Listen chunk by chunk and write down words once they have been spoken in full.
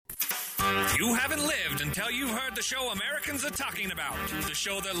You haven't lived until you've heard the show Americans are talking about. The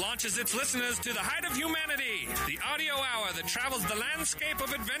show that launches its listeners to the height of humanity. The audio hour that travels the landscape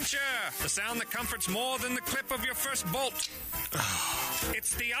of adventure. The sound that comforts more than the clip of your first bolt.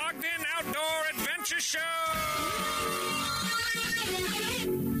 It's the Ogden Outdoor Adventure Show!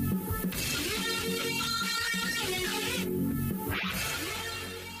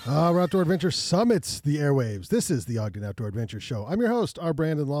 Our Outdoor Adventure summits the airwaves. This is the Ogden Outdoor Adventure Show. I'm your host, R.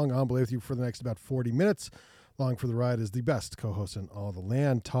 Brandon Long. I'll be with you for the next about 40 minutes. Along for the ride is the best co-host in all the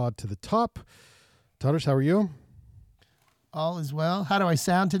land, Todd to the top. Todders, how are you? All is well. How do I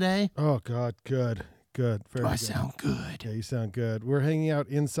sound today? Oh, God, good. Very good. I sound good. Yeah, you sound good. We're hanging out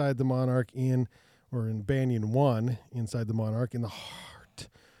inside the Monarch in Banyan 1, inside the Monarch, in the heart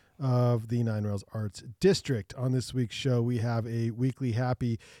of the Nine Rails Arts District. On this week's show, we have a weekly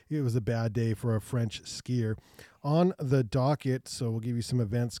happy. It was a bad day for a French skier on the docket, so we'll give you some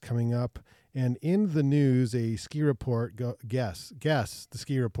events coming up. And in the news, a ski report. Guess the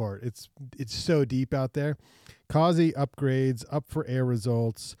ski report. It's so deep out there. Kazi upgrades, up for air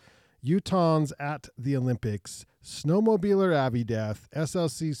results. Utahns at the Olympics. Snowmobiler Abbey death.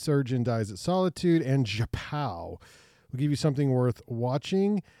 SLC surgeon dies at Solitude, and JaPOW. We'll give you something worth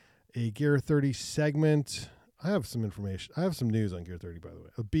watching. A Gear 30 segment. I have some information. I have some news on Gear 30, by the way.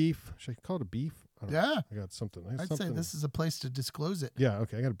 A beef. Should I call it a beef? I don't know. I got something. I'd say this is a place to disclose it. Yeah,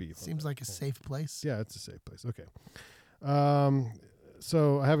 okay. I got a beef. Seems like a safe place. Yeah, it's a safe place. Okay.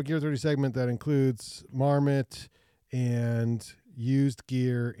 So I have a Gear 30 segment that includes Marmot and used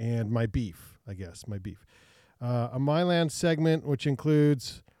gear and my beef, I guess. My beef. A Myland segment, which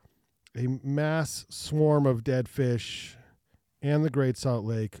includes a mass swarm of dead fish and the Great Salt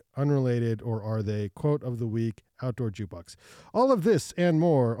Lake, unrelated, or are they? Quote of the week, Outdoor Jukebox. All of this and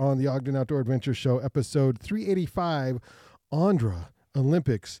more on the Ogden Outdoor Adventure Show, episode 385, Ondra,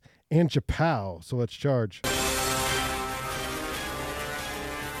 Olympics, and JaPOW. So let's charge.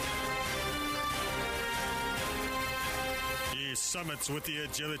 He summits with the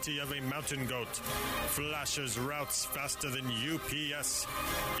agility of a mountain goat, flashes routes faster than UPS,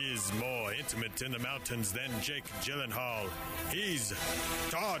 is more intimate in the mountains than Jake Gyllenhaal. He's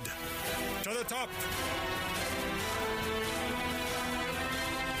Todd to the top.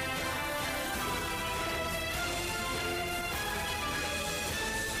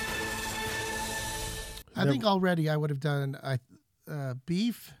 I think already I would have done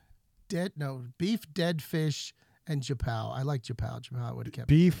beef, dead fish, and JaPOW. I like JaPOW. JaPOW would have kept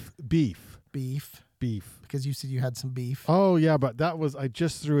Beef. Because you said you had some beef. Oh, yeah, but that was, I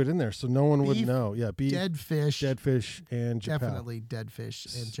just threw it in there so no one would know. Yeah, beef, dead fish, and JaPOW. Definitely dead fish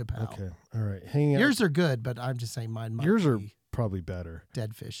and JaPOW. Okay, all right. Hang out. Yours are good, but I'm just saying mine might Yours be are probably better.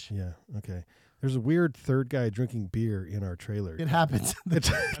 dead fish. Yeah, okay. There's a weird third guy drinking beer in our trailer. It happens.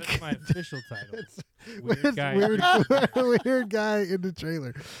 That's my official title. Weird guy. Weird guy in the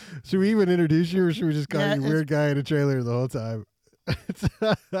trailer. Should we even introduce you, or should we just call you weird guy in the trailer the whole time?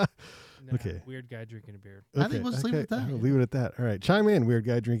 No, okay. Weird guy drinking a beer. I think we'll just leave it at that. I'll leave it at that. All right. Chime in, weird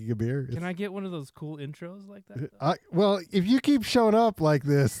guy drinking a beer. Can I get one of those cool intros like that? Well, if you keep showing up like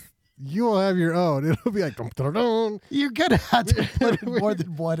this, you will have your own. It'll be like, dun, dun, dun. You're going to have to put in more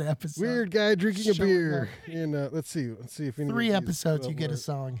than one episode. Weird guy drinking a beer. And let's see if any 3 episodes you get a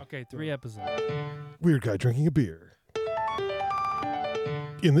song. Okay, 3 episodes. Weird guy drinking a beer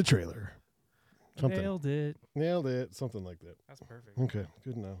in the trailer. Something. Nailed it. Something like that. That's perfect. Okay,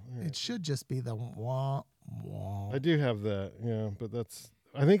 good enough. Right. It should just be the wah, wah. I do have that, yeah, but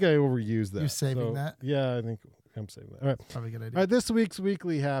I think I overused that. You're saving that? Yeah, I think I'm saving that. All right. Probably a good idea. All right, this week's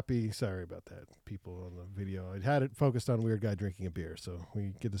weekly happy. Sorry about that, people on the video. I had it focused on weird guy drinking a beer, so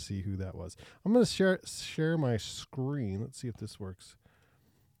we get to see who that was. I'm going to share my screen. Let's see if this works.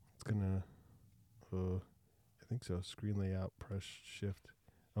 It's going to, I think so. Screen layout, press shift.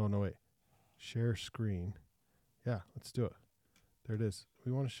 Oh, no, wait. Share screen. Yeah, let's do it. There it is.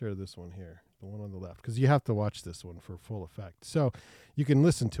 We want to share this one here, the one on the left, because you have to watch this one for full effect. So you can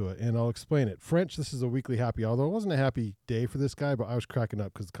listen to it, and I'll explain it. French, this is a weekly happy, although it wasn't a happy day for this guy, but I was cracking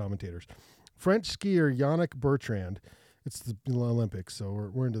up because of the commentators. French skier Yannick Bertrand. It's the Olympics,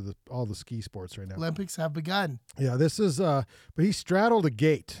 so we're into all the ski sports right now. Olympics have begun. Yeah, this is, but he straddled a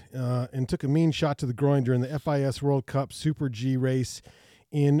gate and took a mean shot to the groin during the FIS World Cup Super G race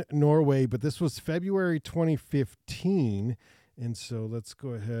in Norway, but this was February 2015, and so let's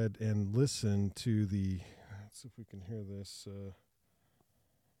go ahead and listen to let's see if we can hear this. Is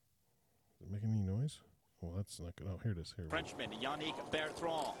it making any noise? Well, that's not good. Oh, here it is. Here. Frenchman Yannick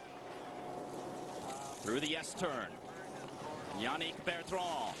Bertrand through the S turn. Yannick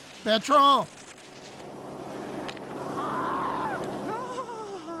Bertrand.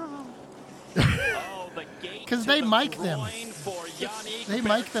 Because they mic them. They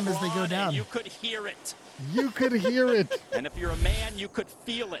mic them as they go down. You could hear it. You could hear it. And if you're a man, you could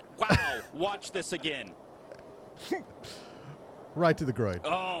feel it. Wow, watch this again. Right to the groin.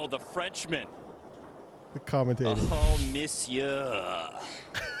 Oh, the Frenchman. The commentator. Oh, monsieur.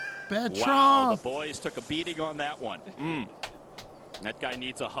 Bertrand. Wow, the boys took a beating on that one. That guy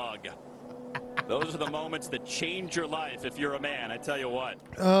needs a hug. Those are the moments that change your life if you're a man, I tell you what.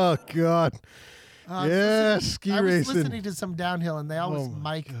 Oh, God. Yeah, ski I was racing. listening to some downhill, and they always Oh,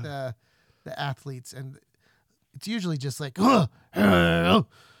 my mic God. the athletes, and it's usually just like, but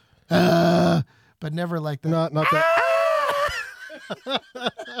never like that. Not that.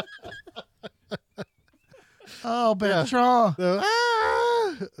 Oh, Bertrand.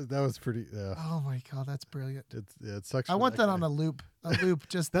 That was pretty. Yeah. Oh my God, that's brilliant. It sucks. I for want that guy. on a loop.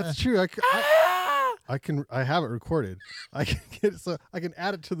 Just That's true. I have it recorded. I can get it, so I can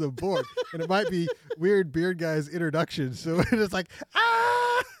add it to the board, and it might be Weird Beard Guy's introduction. So it's like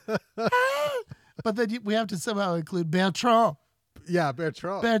But then we have to somehow include Bertrand. yeah,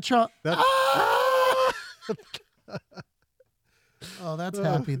 Bertrand. Bertrand. That's- Oh, that's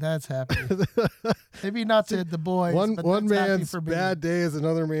happy. That's happy. Maybe not to the boys. one but one that's happy man's for me. bad day is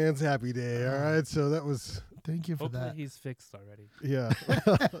another man's happy day. All right, so that was Thank you for Hopefully that. he's fixed already. yeah.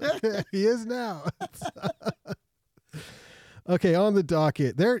 He is now. Okay, on the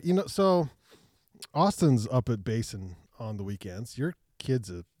docket there. So Austin's up at Basin on the weekends. Your kid's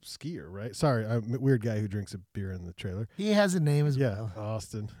a skier, right? Sorry, I'm a weird guy who drinks a beer in the trailer. He has a name as Yeah, well.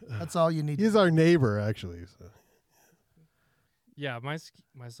 Austin. That's all you need. He's our neighbor, actually. So. Yeah, my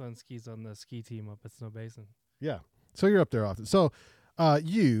son skis on the ski team up at Snow Basin. Yeah. So you're up there often. So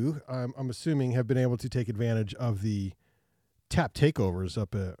you, I'm assuming, have been able to take advantage of the tap takeovers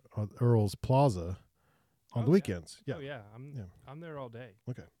up at Earl's Plaza on the Yeah. weekends. Yeah. Oh yeah, I'm there all day.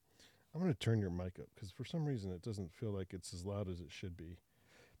 Okay. I'm going to turn your mic up because for some reason it doesn't feel like it's as loud as it should be.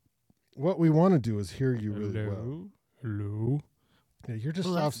 What we want to do is hear you really well. Hello. Yeah, you're just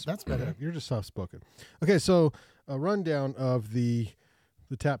Well, soft. that's better. You're just soft spoken. Okay, so a rundown of the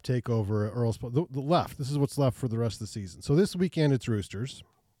tap takeover at Earl's Plaza. The left. This is what's left for the rest of the season. So this weekend it's Roosters.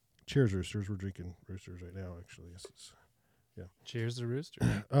 Cheers, Roosters. We're drinking Roosters right now. Actually, Cheers to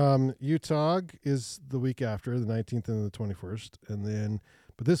Rooster. Utah is the week after, the 19th and the 21st, and then.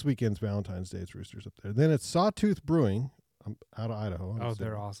 But this weekend's Valentine's Day. It's Roosters up there. Then it's Sawtooth Brewing out of Idaho. Oh,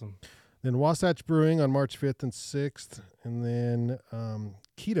 they're awesome. Then Wasatch Brewing on March 5th and 6th. And then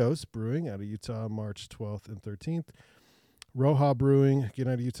Ketos Brewing out of Utah March 12th and 13th. Roja Brewing, again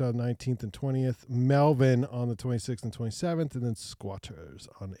out of Utah 19th and 20th. Melvin on the 26th and 27th. And then Squatters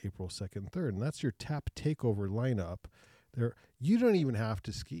on April 2nd and 3rd. And that's your tap takeover lineup. There, you don't even have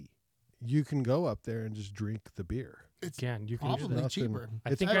to ski. You can go up there and just drink the beer. It's You can do probably that. cheaper.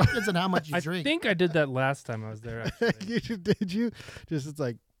 I think It depends on how much you I drink. think I did that last time I was there. Actually. Did you? Just it's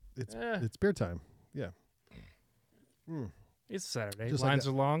like it's beer time. Yeah. It's Saturday. Just like Lines that.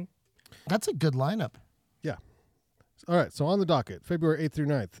 are long. That's a good lineup. Yeah. All right. So on the docket, February 8th through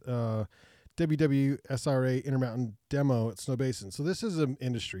 9th, WWSRA Intermountain Demo at Snow Basin. So this is an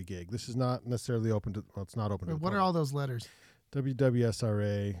industry gig. This is not necessarily open to. Well, it's not open to. What the are all those letters?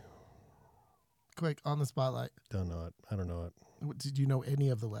 WWSRA? Quick, on the spotlight. Don't know it. I don't know it. Did you know any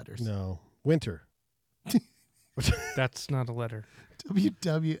of the letters? No. Winter. That's not a letter.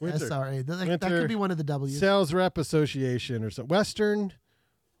 WWSRA. That could be one of the W's. Sales Rep Association or something.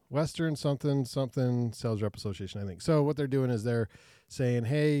 Western something Sales Rep Association, I think. So what they're doing is they're saying,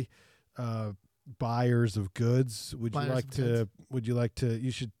 hey, buyers of goods, you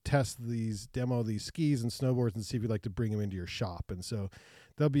should demo these skis and snowboards and see if you'd like to bring them into your shop. And so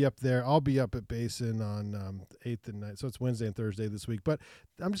they'll be up there. I'll be up at Basin on 8th and 9th. So it's Wednesday and Thursday this week. But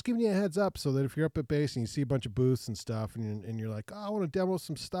I'm just giving you a heads up so that if you're up at Basin, you see a bunch of booths and stuff, and you're like, oh, I want to demo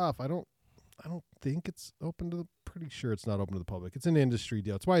some stuff. I don't think it's open to pretty sure it's not open to the public. It's an industry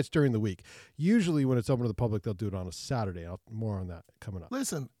deal. It's why it's during the week. Usually when it's open to the public, they'll do it on a Saturday. More on that coming up.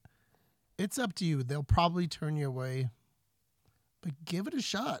 Listen, it's up to you. They'll probably turn you away, but give it a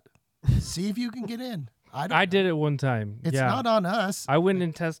shot. See if you can get in. I did it one time. It's not on us. I went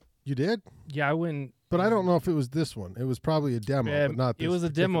and tested. You did? Yeah, I went. But I don't know if it was this one. It was probably a demo, but not this. It was a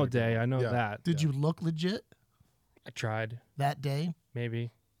demo particular day. I know Yeah. that. Did you look legit I tried. that day?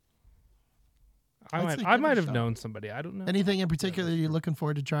 Maybe. I'd say I give it might a have shot. known somebody. I don't know. Anything in particular you're looking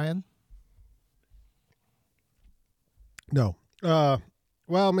forward to trying? No.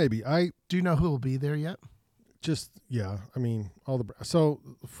 Well, maybe. Do you know who will be there yet? I mean, so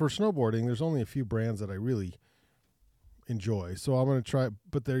for snowboarding, there's only a few brands that I really enjoy. So I'm going to try,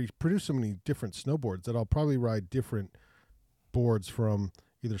 but they produce so many different snowboards that I'll probably ride different boards from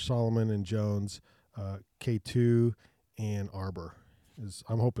either Solomon and Jones. K2 and Arbor.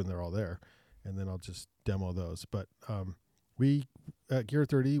 I'm hoping they're all there, and then I'll just demo those. But we at Gear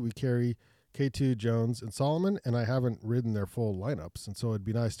 30 we carry K2, Jones, and Solomon, and I haven't ridden their full lineups, and so it'd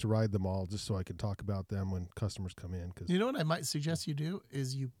be nice to ride them all just so I can talk about them when customers come in. Cause You know what I might suggest you do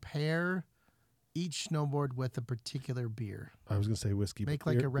is you pair each snowboard with a particular beer. I was going to say whiskey. Make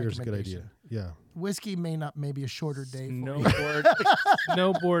but like a beer's a good idea. recommendation. Yeah. Whiskey maybe a shorter day for you.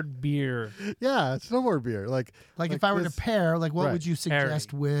 Snowboard beer. Yeah, snowboard beer. Like Like if I were to this- pair, like what Right. would you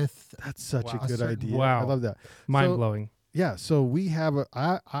suggest with? That's such Wow. a good Certain- idea. Wow. I love that. Mind So- blowing. Yeah, so we have it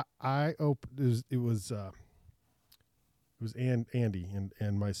was Andy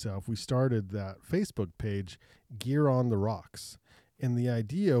and myself. We started that Facebook page, Gear on the Rocks, and the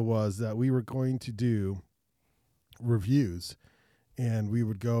idea was that we were going to do reviews, and we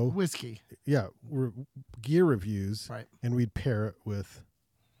would go Whiskey. gear reviews, Right. and we'd pair it with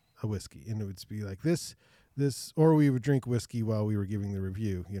a whiskey, and it would be like this, or we would drink whiskey while we were giving the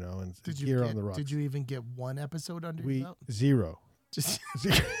review, and Gear on the Rocks. Did you even get one episode under We your belt? zero. Just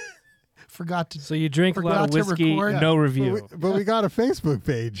forgot to. So you drink a lot Forgot of to whiskey, record? no But review. we got a Facebook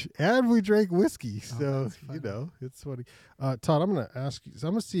page and we drank whiskey. So, that's funny. it's funny. Todd, I'm going to ask you. So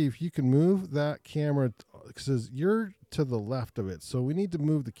I'm going to see if you can move that camera because you're to the left of it. So we need to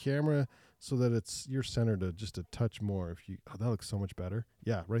move the camera so that you're centered just a touch more. That looks so much better.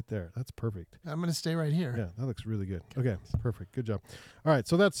 Yeah, right there. That's perfect. I'm going to stay right here. Yeah, that looks really good. Okay, perfect. Good job. All right,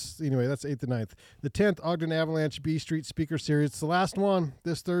 so that's 8th to 9th. The 10th, Ogden Avalanche B Street Speaker Series. It's the last one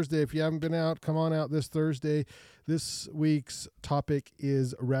this Thursday. If you haven't been out, come on out this Thursday. This week's topic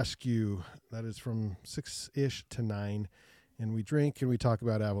is rescue. That is from 6-ish to 9. And we drink and we talk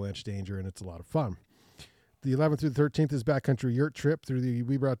about avalanche danger, and it's a lot of fun. The 11th through the 13th is backcountry yurt trip through the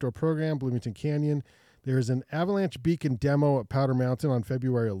Weber Outdoor Program, Bloomington Canyon. There is an avalanche beacon demo at Powder Mountain on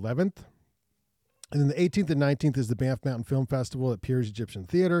February 11th. And then the 18th and 19th is the Banff Mountain Film Festival at Piers Egyptian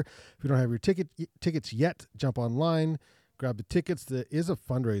Theater. If you don't have your tickets yet, jump online, grab the tickets. There is a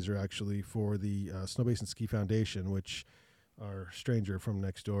fundraiser, actually, for the Snow Basin Ski Foundation, which our stranger from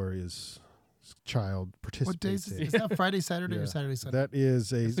next door is child participates What days in. is that? Friday, Saturday, Yeah. or Saturday, Sunday? That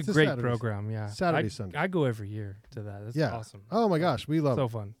is It's a it's great Saturday. program, yeah. Saturday, Sunday. I go every year to that. That's Yeah. awesome. Oh my gosh, we love So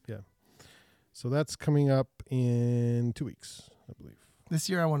it. fun. So that's coming up in 2 weeks, I believe. This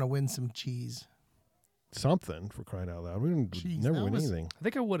year I want to win some cheese. Something, for crying out loud. We didn't Jeez, never that win was- anything. I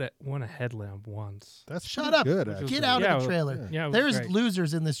think I would have won a headlamp once. That's Shut pretty up. good. Which was Actually. Get out Yeah, of the trailer. Yeah, it was There's great.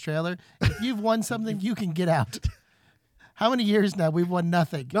 losers in this trailer. If you've won something, you can get out. How many years now? We've won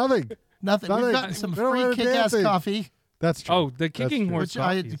nothing. Nothing. Nothing. Nothing. We've gotten some We don't free win a damn kick-ass thing. coffee. That's true. Oh, the kicking true. horse Which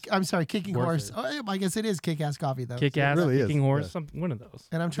coffee. I'm sorry, kicking Worth horse. it. Oh, I guess it is kick-ass coffee though. Kick ass, really is, kicking horse, yeah. something, one of those.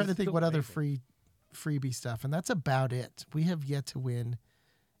 And I'm trying to It's think still what other amazing. freebie stuff, and that's about it. We have yet to win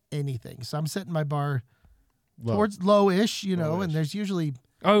anything, so I'm setting my bar Low. towards low-ish, and Low-ish. there's usually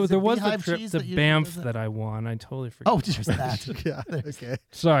Oh, Is there it was the beehive trip cheese to that usually Banff does it? that I won. I totally forgot. oh, just that. Yeah. Okay.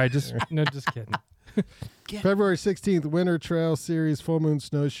 Sorry, just kidding. February 16th, Winter Trail Series Full Moon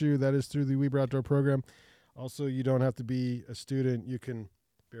Snowshoe. That is through the Weber Outdoor Program. Also, you don't have to be a student. You can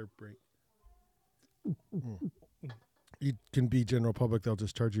bear break. You can be general public. They'll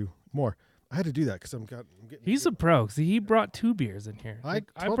just charge you more. I had to do that because I'm getting. He's a pro. See, he brought 2 beers in here. I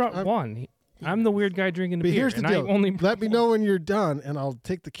I told- brought I'm- one. I'm the weird guy drinking a But beer. here's the and deal. I only Let me know when you're done, and I'll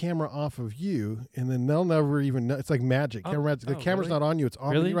take the camera off of you, and then they'll never even know. It's like magic. Oh, Camera magic. The oh, camera's really? not on you. It's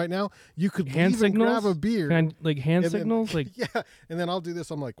on Really? me right now. You could hand leave and signals. grab a beer. Can I, like hand and then- signals? Like yeah, and then I'll do this.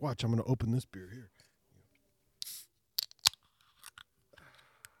 I'm like, watch, I'm going to open this beer here.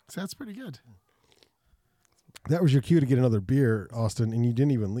 So that's pretty good. That was your cue to get another beer, Austin, and you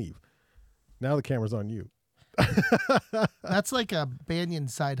didn't even leave. Now the camera's on you. That's like a Banyan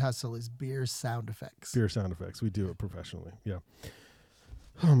side hustle is beer sound effects. Beer sound effects. We do it professionally. Yeah.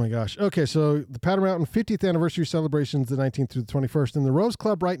 Oh my gosh. Okay, so the Powder Mountain 50th anniversary celebrations, the 19th through the 21st, and the Rose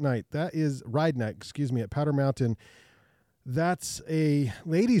Club Ride Night. That is Ride Night, at Powder Mountain. That's a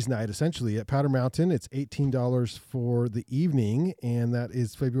ladies' night essentially at Powder Mountain. It's $18 for the evening, and that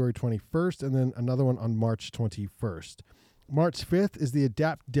is February 21st, and then another one on March 21st. March 5th is the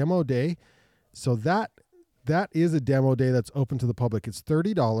Adapt Demo Day. So that is a demo day that's open to the public. It's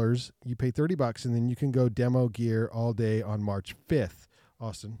 $30. You pay $30, and then you can go demo gear all day on March 5th.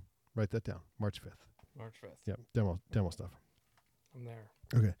 Austin, write that down. March 5th. March 5th. Yep, demo stuff. I'm there.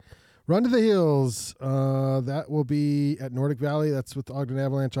 Okay. Run to the Hills. That will be at Nordic Valley. That's with Ogden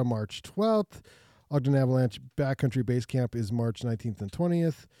Avalanche on March 12th. Ogden Avalanche Backcountry Base Camp is March 19th and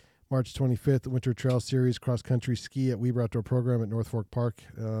 20th. March 25th, Winter Trail Series Cross Country Ski at Weber Outdoor Program at North Fork Park.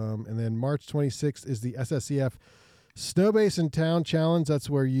 And then March 26th is the SSCF Snow Basin Town Challenge. That's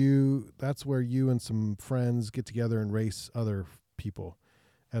where you and some friends get together and race other people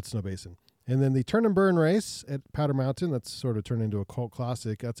at Snow Basin. And then the Turn and Burn race at Powder Mountain. That's sort of turned into a cult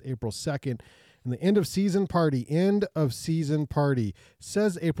classic. That's April 2nd. And the end of season party.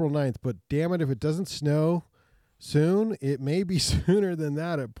 Says April 9th, but damn it, if it doesn't snow soon, it may be sooner than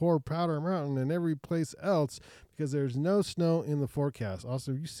that at poor Powder Mountain and every place else, because there's no snow in the forecast.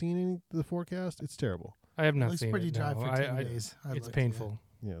 Also, have you seen any of the forecast? It's terrible. I have not It's seen pretty it. dry No. for 10 days. It's painful.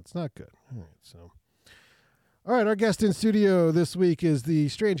 Yeah, it's not good. All right, our guest in studio this week is the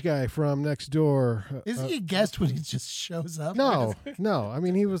strange guy from next door. Is he a guest when he just shows up? No. I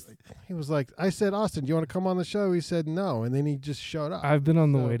mean, he was like, I said, Austin, do you want to come on the show? He said no, and then he just showed up. I've been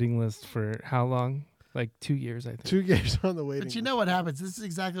on the waiting list for how long? Like 2 years, I think. 2 years on the waiting But you list. know what happens? This is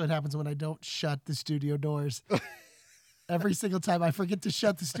exactly what happens when I don't shut the studio doors. Every single time I forget to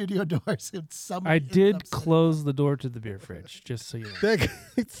shut the studio doors. I did close the door to the beer fridge, just so you know.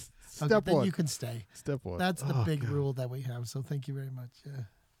 Step then one. you can stay. Step one. That's the Oh, big God. rule that we have. So thank you very much. Yeah.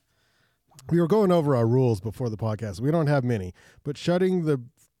 We were going over our rules before the podcast. We don't have many, but shutting the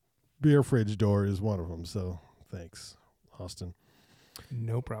beer fridge door is one of them. So thanks, Austin.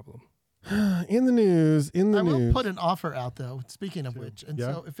 No problem. In the news. I will put an offer out though. Speaking of which, and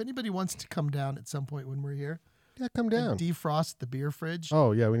Yeah. so if anybody wants to come down at some point when we're here, Yeah, come down. and defrost the beer fridge,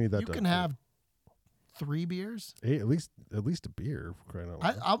 Oh yeah, we need that. you done, can too. have 3 beers. Hey, at least a beer. For crying out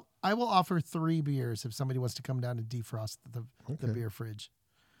loud. I will offer 3 beers if somebody wants to come down and defrost the Okay. beer fridge.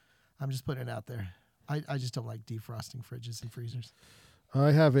 I'm just putting it out there. I just don't like defrosting fridges and freezers.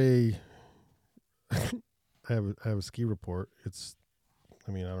 I have a I have a ski report. I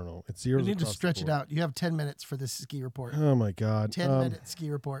don't know. It's You zeros. need to across the stretch it board. out. You have 10 minutes for this ski report. Oh my God. 10-minute ski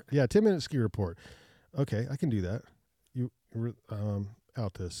report. Yeah, 10-minute ski report. Okay, I can do that.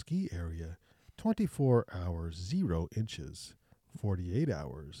 Out to ski area, 24 hours, 0 inches. 48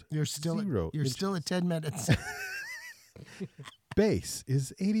 hours. You're still 0 you're still at 10 minutes. Base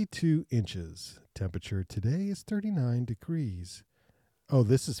is 82 inches. Temperature today is 39 degrees. Oh,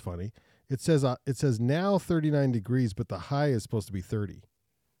 this is funny. It says now 39 degrees, but the high is supposed to be 30.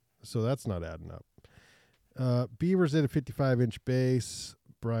 So that's not adding up. Beaver's at a 55-inch base.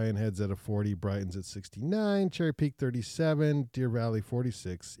 Brian Head's at a 40. Brighton's at 69. Cherry Peak 37. Deer Valley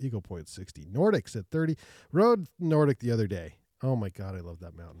 46. Eagle Point 60. Nordic's at 30. Rode Nordic the other day. Oh my God, I love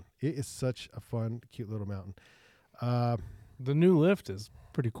that mountain. It is such a fun, cute little mountain. The new lift is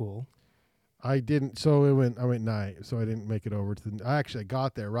pretty cool. I didn't. So I went night. So I didn't make it over to the. I actually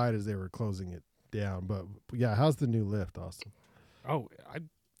got there right as they were closing it down. But yeah, how's the new lift, Austin? Oh,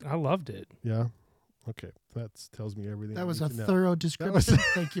 I loved it. Yeah. Okay, that tells me everything. That I was need a to know. thorough description.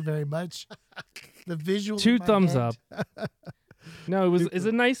 Thank you very much. The visual. 2 in my thumbs head. up. No, it's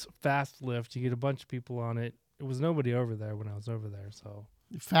a nice fast lift. You get a bunch of people on it. It was nobody over there when I was over there, so.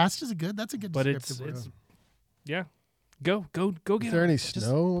 Fast is good. That's a good But descriptive it's word. yeah. Go get Is there on any it. Just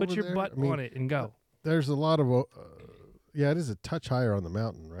snow put over your there? butt I mean, on it and go. There's a lot of. Yeah, it is a touch higher on the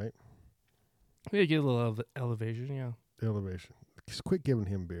mountain, right? Yeah, get a little elevation, yeah. The elevation. Just quit giving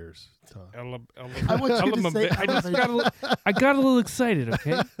him beers, Todd. I want you to say I got a little excited,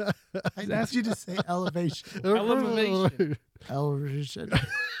 okay? I need you to say elevation. Elevation. Elevation.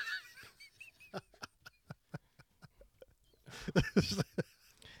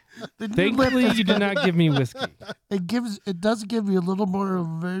 The new Thankfully, lift you did not give me whiskey. it does give you a little more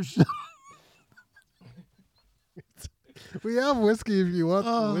elevation. We have whiskey if you want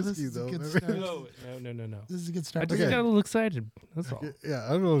Oh, some this whiskey, is a though. good I start. mean, No. This is a good I start. just got a little excited. That's all. yeah, I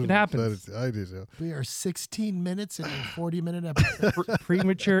don't know. It happens. I do so. We are 16 minutes into a 40-minute episode.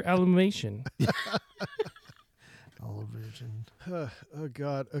 Premature elevation. Elevation. Oh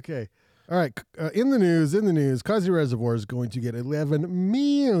God. Okay. All right. In the news, Causey Reservoir is going to get $11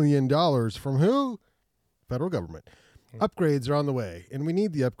 million from who? Federal government. Upgrades are on the way, and we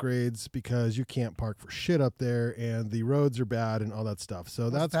need the upgrades because you can't park for shit up there, and the roads are bad and all that stuff. So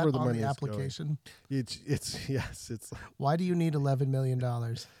What's that's that where the on money the is application? going. It's Why do you need $11 million?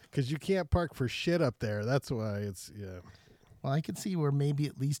 because you can't park for shit up there. That's why it's Well, I can see where maybe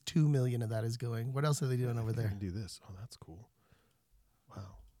at least $2 million of that is going. What else are they doing over I there? can do this. Oh, that's cool. Wow.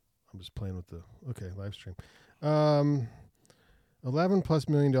 I'm just playing with the live stream. $11+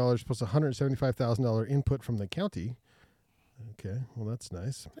 million plus $175,000 input from the county. Okay, well that's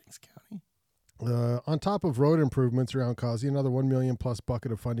nice. Thanks, County. On top of road improvements around Causey, another $1 million+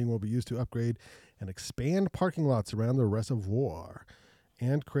 bucket of funding will be used to upgrade and expand parking lots around the reservoir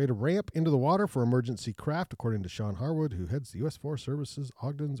and create a ramp into the water for emergency craft, according to Sean Harwood, who heads the U.S. Forest Service's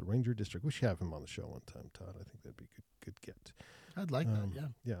Ogden's Ranger District. We should have him on the show one time, Todd. I think that'd be a good get. I'd like that, yeah.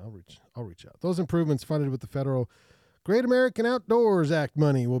 Yeah, I'll reach out. Those improvements funded with the federal Great American Outdoors Act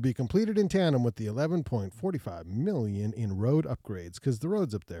money will be completed in tandem with the $11.45 million in road upgrades, because the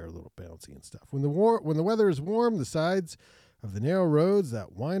roads up there are a little bouncy and stuff. When the weather is warm, the sides of the narrow roads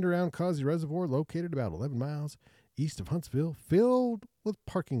that wind around Causey Reservoir, located about 11 miles east of Huntsville, filled with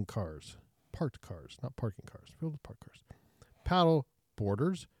parked cars, not parking cars, filled with parked cars. Paddle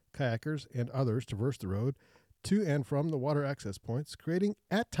boarders, kayakers, and others traverse the road to and from the water access points, creating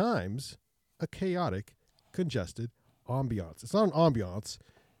at times a chaotic, congested ambiance. It's not an ambiance,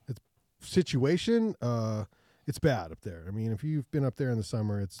 it's situation. It's bad up there. I mean, if you've been up there in the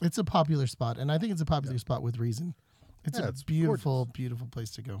summer, it's a popular spot, and I think it's a popular spot with reason. It's beautiful, gorgeous. Beautiful place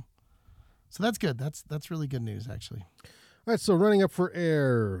to go. So that's good. That's really good news, actually. all right. So running up for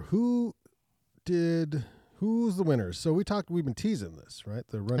air, who's the winners? So we've been teasing this, right?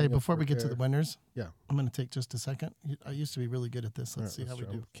 The running. Hey, up before for we get air. to the winners, Yeah. I'm going to take just a second. I used to be really good at this. Let's see how we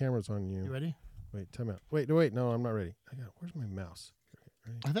do. Camera's on you. You ready? Wait, time out. Wait, no, I'm not ready. Where's my mouse?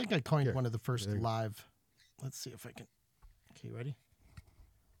 Ready? I think I coined Here. one of the first There you go. live. Let's see if I can. Okay, you ready?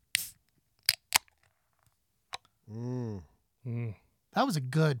 That was a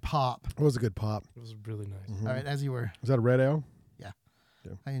good pop. It was a good pop. It was really nice. Mhm. All right, as you were. Was that a red ale?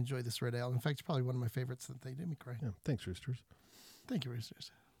 I enjoy this red ale. In fact, it's probably one of my favorites that they did me cry. Yeah. Thanks, Roosters. Thank you,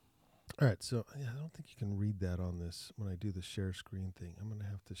 Roosters. All right. So I don't think you can read that on this when I do the share screen thing. I'm gonna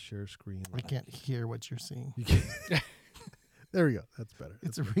have to share screen. I can't hear what you're seeing. You can't. There we go. That's better.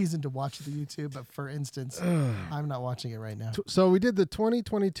 It's a reason to watch the YouTube, but for instance, I'm not watching it right now. So we did the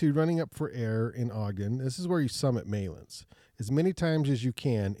 2022 Running Up for Air in Ogden. This is where you summit Malins as many times as you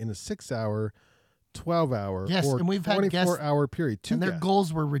can in a 6-hour, 12-hour, Yes, or and we've had guests- 24-hour period. And their guests.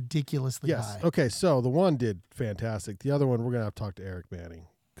 goals were ridiculously Yes. high. Okay. So the one did fantastic. The other one, we're gonna have to talk to Eric Manning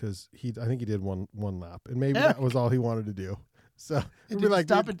because I think he did one lap, and maybe Eric. that was all he wanted to do. So And we'd did be he like,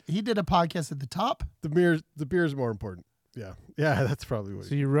 stop it? He did a podcast at the top. the beer's more important. Yeah. That's probably what.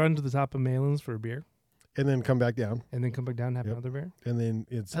 So you run to the top of Malin's for a beer, And then come back down, and then come back down and have Yep. another beer. and then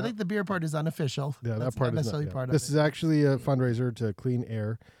it's. I think the beer part is unofficial. Yeah, That's that part not is necessarily not. part This of is it. actually a fundraiser to clean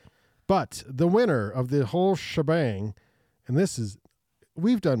air. But the winner of the whole shebang, and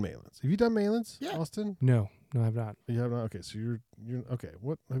we've done Malins. Have you done Malins, Yeah. Austin? No, I've not. You have not. Okay, so you're okay.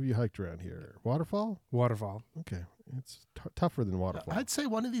 What have you hiked around here? Waterfall? Waterfall. Okay, it's tougher than Waterfall. I'd say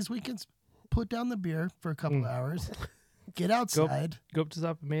one of these weekends, put down the beer for a couple of hours, get outside, Go up to the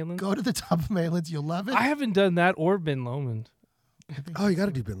top of Malin's. go to the top of Malin's. You'll love it. I haven't done that or been Lomond. Oh, you got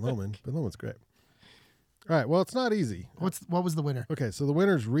to do Ben Lomond. Ben Lomond's great. All right, well, it's not easy. What was the winner? Okay, so the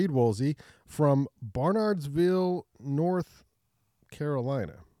winner's Reed Woolsey from Barnardsville, North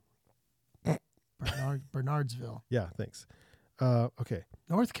Carolina. Bernardsville, Yeah, thanks. Okay.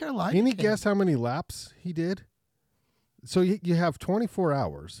 North Carolina. Any Okay. guess how many laps he did? So you have 24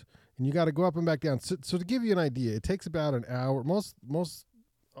 hours, and you got to go up and back down. So to give you an idea, it takes about an hour. Most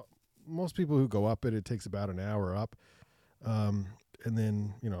people who go up it takes about an hour up, and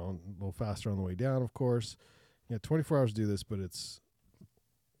then a little faster on the way down. Of course, 24 hours to do this, but it's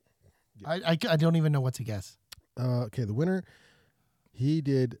I don't even know what to guess. okay. The winner, he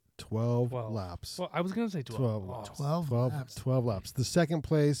did 12 laps. Well, I was gonna say 12. 12 Oh. laps. 12 laps. The second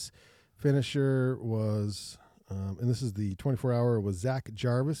place finisher was, and this is the 24-hour, was Zach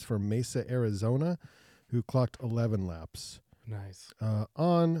Jarvis from Mesa, Arizona, who clocked 11 laps. Nice.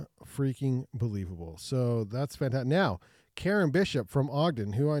 Unfreaking believable. So that's fantastic. Now, Karen Bishop from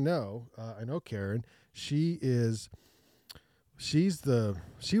Ogden, who I know Karen. She was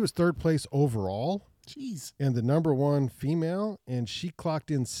third place overall. Jeez. And the number one female, and she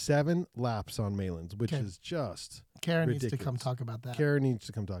clocked in 7 laps on Malins, which Okay. is just Karen needs to come ridiculous. talk about that. Karen needs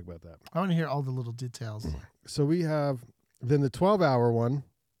to come talk about that. I want to hear all the little details. So we have then the 12-hour one,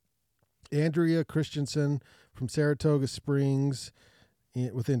 Andrea Christensen from Saratoga Springs,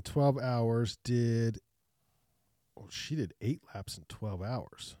 within 12 hours she did 8 laps in 12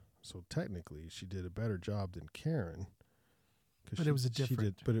 hours. So technically she did a better job than Karen. But it was a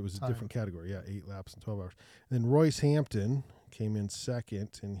different time. different category. Yeah, 8 laps in 12 hours. And then Royce Hampton came in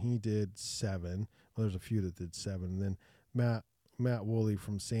second, and he did 7. Well, there's a few that did 7. And then Matt Woolley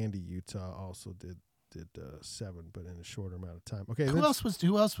from Sandy, Utah, also did 7, but in a shorter amount of time. Okay, Who else was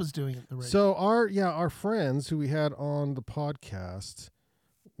doing the race? so our friends who we had on the podcast,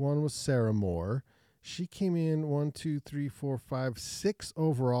 one was Sarah Moore. She came in 1, 2, 3, 4, 5, 6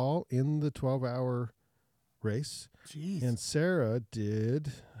 overall in the 12-hour race. Jeez. And Sarah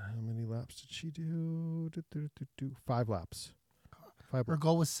did, how many laps did she do? 5 laps. 5 Her laps.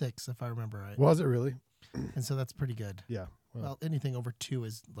 goal was 6, if I remember right. Was it really? And so that's pretty good. Yeah. Well, anything over 2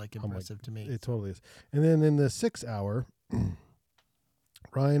 is impressive to me. It totally is. And then in the 6-hour,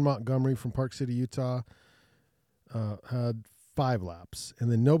 Ryan Montgomery from Park City, Utah, had 5 laps,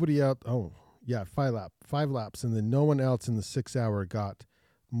 and then nobody out. Oh, yeah, 5 laps, and then no one else in the 6 hour got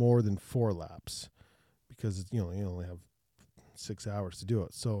more than 4 laps because you only have 6 hours to do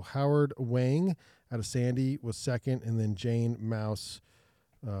it. So Howard Wang out of Sandy was second, and then Jane Mouse,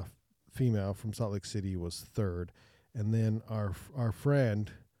 female from Salt Lake City, was third, and then our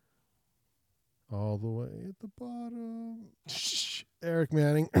friend all the way at the bottom, Eric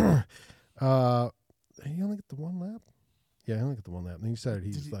Manning. He only got the 1 lap. Yeah, he only got the 1 lap. And he said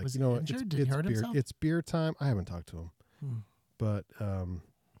he's like, was you he know, injured? it's Did he hurt beer. himself? It's beer time. I haven't talked to him, but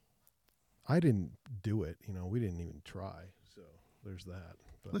I didn't do it. We didn't even try. So there's that.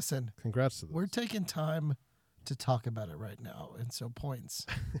 But Listen, congrats to them. we're taking time to talk about it right now, and so points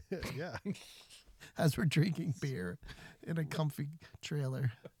Yeah. as we're drinking beer in a comfy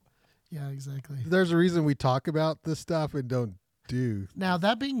trailer. Yeah, exactly. There's a reason we talk about this stuff and don't do. Now,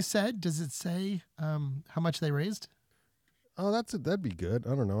 that being said, does it say how much they raised? Oh, that'd be good.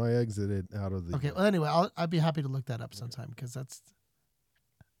 I don't know. I exited out of the. Okay. Well, anyway, I'd be happy to look that up sometime because that's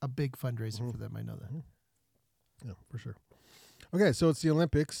a big fundraiser for them. I know that. Yeah, for sure. Okay, so it's the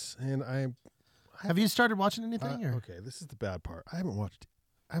Olympics, and Have you started watching anything? Or okay, this is the bad part. I haven't watched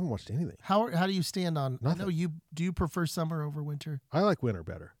anything. how do you stand on? Nothing. I know do you prefer summer over winter? I like winter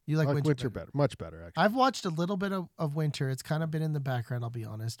better. You like I winter better, much better actually. I've watched a little bit of winter. It's kind of been in the background, I'll be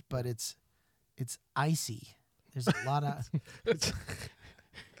honest, but it's icy. There's a lot of.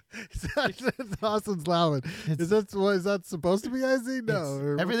 Austin's laughing. Is that supposed to be icy?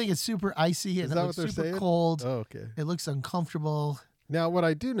 No. Everything is super icy and Is it that looks what they're super saying? cold. Oh, okay. It looks uncomfortable. Now, what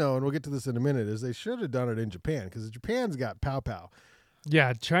I do know, and we'll get to this in a minute, is they should have done it in Japan because Japan's got POW.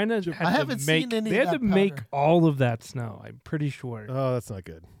 Yeah, China I haven't seen any They of had that to make powder. all of that snow. I'm pretty sure. Oh, that's not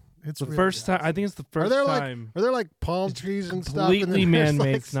good. It's the really first time. icy. I think it's the Are first there time. like palm trees and stuff? completely and then there's,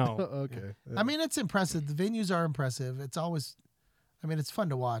 man-made like, snow. Okay. I mean, it's impressive. The venues are impressive. It's always, it's fun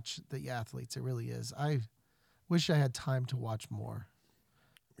to watch the athletes. It really is. I wish I had time to watch more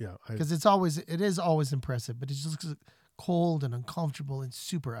Yeah. because it is always impressive, but it just looks cold and uncomfortable and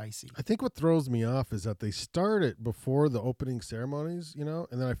super icy. I think what throws me off is that they start it before the opening ceremonies, and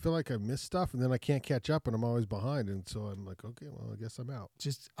then I feel like I missed stuff, and then I can't catch up, and I'm always behind, and so I'm like, okay, well, I guess I'm out.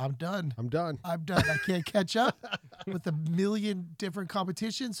 I'm done. I'm done. I can't catch up with a million different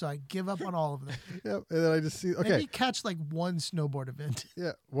competitions, so I give up on all of them. Yep. And then I just see, okay. Maybe catch like one snowboard event.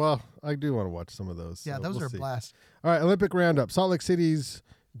 Yeah. Well, I do want to watch some of those. Yeah, so those we'll are see. a blast. All right, Olympic roundup. Salt Lake City's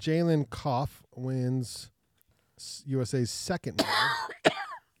Jalen Koff wins USA's second medal.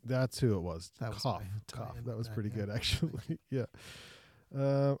 That's who it was. That was Koff. my tie in That was that, pretty yeah. good, actually. Yeah.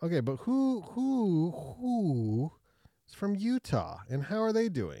 Okay, but who is from Utah, and how are they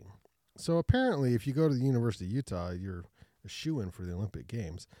doing? So apparently, if you go to the University of Utah, you're a shoo-in for the Olympic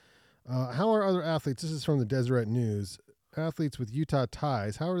Games. How are other athletes? This is from the Deseret News. Athletes with Utah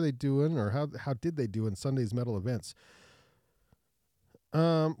ties, how are they doing, or how did they do in Sunday's medal events?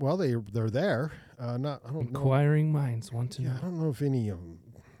 Well, they're there. I don't know. Inquiring minds want to Yeah, know. I don't know if any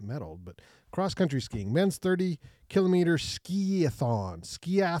medaled, but cross country skiing, men's 30-kilometer skiathlon,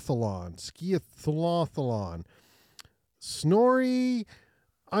 Snorri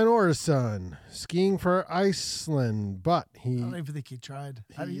Einarsson skiing for Iceland, but I don't even think he tried.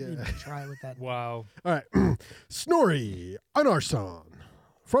 How do you even try with that? Wow. all right, Snorri Einarsson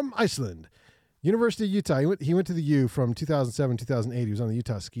from Iceland. University of Utah. He went to the U from 2007, 2008. He was on the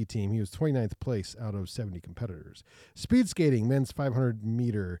Utah ski team. He was 29th place out of 70 competitors. Speed skating, men's 500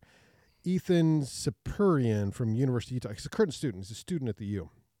 meter. Ethan Sapurian from University of Utah. He's a current student. He's a student at the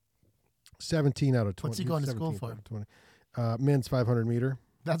U. 17 out of 20. What's he going to school 17th for? out of 20. Men's 500 meter.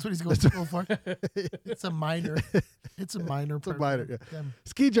 That's what he's going to school for. It's a minor. It's a minor. It's a minor, program. yeah.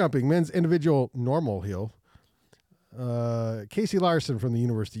 Ski jumping, men's individual normal hill. Casey Larson from the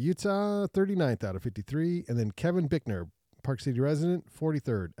University of Utah, 39th out of 53. And then Kevin Bickner, Park City resident,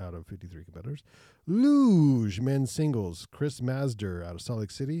 43rd out of 53 competitors. Luge, men's singles, Chris Masder out of Salt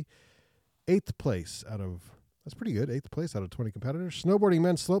Lake City, 8th place out of, that's pretty good, 8th place out of 20 competitors. Snowboarding,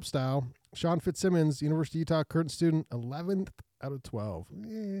 men's slopestyle, Sean Fitzsimmons, University of Utah, current student, 11th out of 12.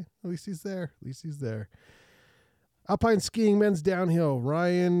 At least he's there. Alpine skiing, men's downhill,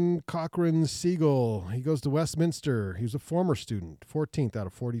 Ryan Cochran Siegel. He goes to Westminster. He was a former student, 14th out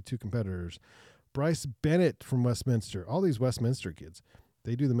of 42 competitors. Bryce Bennett from Westminster. All these Westminster kids,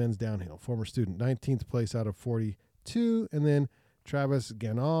 they do the men's downhill. Former student, 19th place out of 42. And then Travis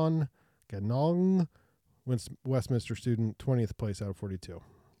Ganong, Westminster student, 20th place out of 42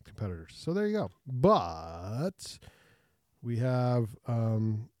 competitors. So there you go. But we have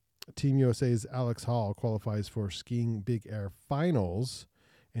Team USA's Alex Hall qualifies for skiing big air finals,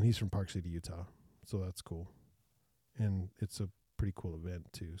 and he's from Park City, Utah. So that's cool. and it's a pretty cool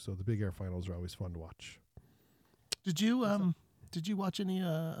event too. So the big air finals are always fun to watch. Did you watch any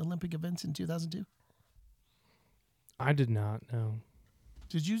Olympic events in 2002? I did not. No.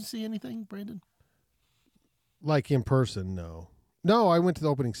 Did you see anything, Brandon? Like in person, no. No, I went to the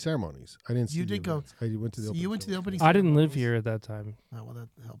opening ceremonies. I didn't see You the did go. events. I went to the opening You went to the opening. I didn't live ceremonies. here at that time. Oh, well, that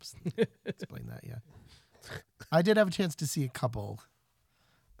helps explain that. Yeah, I did have a chance to see a couple.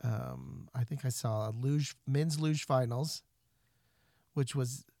 I think I saw a men's luge finals, which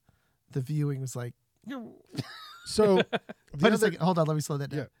was the viewing was like. So, Wait a second. Hold on. Let me slow that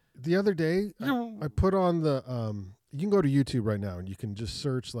down. yeah, the other day I put on the. You can go to YouTube right now and you can just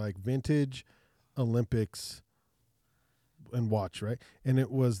search like vintage Olympics and watch, right? And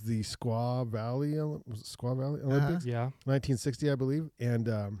it was the Squaw Valley Olympics, Yeah. 1960, I believe. And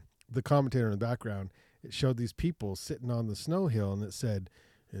the commentator in the background, it showed these people sitting on the snow hill, and it said,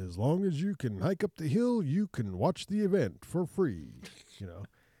 "As long as you can hike up the hill, you can watch the event for free." You know,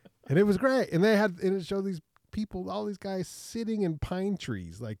 and it was great. And it showed these people, all these guys sitting in pine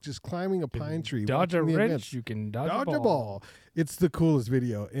trees, like just climbing a pine tree. Dodge a watching the wrench, events. you can dodge Dodge a ball. It's the coolest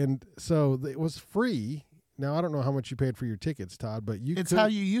video. And so it was free. Now, I don't know how much you paid for your tickets, Todd, but It's how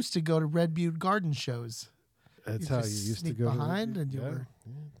you used to go to Red Butte Garden shows. That's You how just you used to sneak go. behind, and you yeah, were.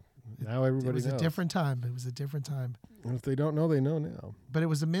 yeah. Now everybody It was knows. a different time. It was a different time. And if they don't know, they know now. But it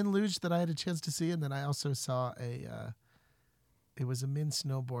was a men luge that I had a chance to see, and then I also saw a. It was a men's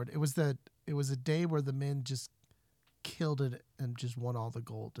snowboard. It was a day where the men just killed it and just won all the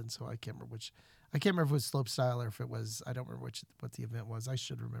gold. And so I can't remember which. I can't remember if it was slopestyle or if it was. I don't remember what the event was. I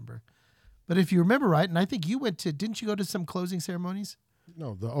should remember. But if you remember right, and I think you went to. Didn't you go to some closing ceremonies?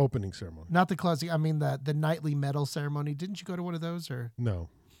 No, the opening ceremony. Not the closing. I mean the nightly medal ceremony. Didn't you go to one of those or? No.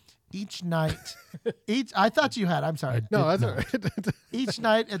 Each night, I thought you had. I'm sorry. No, that's all right. Each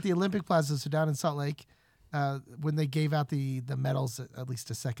night at the Olympic Plaza, so down in Salt Lake, when they gave out the medals at least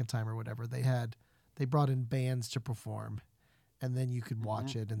a second time or whatever, they brought in bands to perform, and then you could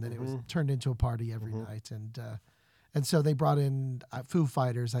watch it, and then it was turned into a party every night, and so they brought in Foo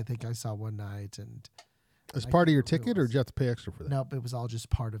Fighters. I think I saw one night, and As part of your ticket, or did you have to pay extra for that? nope, it was all just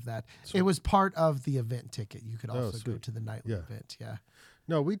part of that. It was part of the event ticket. You could also go sweet. to the nightly Yeah. event. Yeah,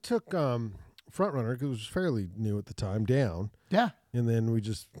 No, we took Frontrunner, because it was fairly new at the time, down, yeah. and then we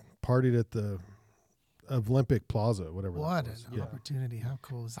just partied at the Olympic Plaza, whatever. What that was. an opportunity! How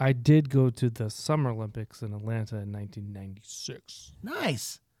cool is that? I did go to the Summer Olympics in Atlanta in 1996.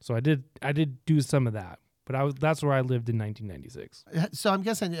 Nice. So I did do some of that, but that's where I lived in 1996. So I'm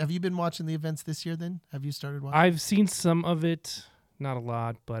guessing, have you been watching the events this year then? Have you started watching? I've seen some of it, not a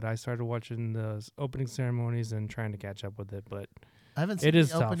lot, but I started watching the opening ceremonies and trying to catch up with it. But I haven't seen it is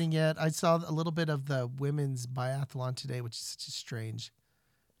the tough. opening yet. I saw a little bit of the women's biathlon today, which is such a strange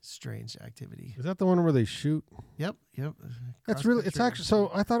activity. Is that the one where they shoot? Yep. It's actually,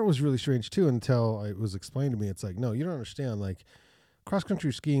 so I thought it was really strange too until it was explained to me. It's like, no, you don't understand. Like, cross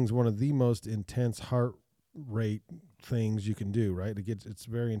country skiing is one of the most intense heart rate things you can do, right? It's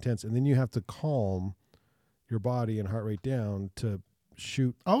very intense. And then you have to calm your body and heart rate down to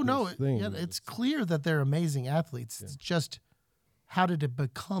shoot. Oh, no. this thing. It's clear that they're amazing athletes. It's just, how did it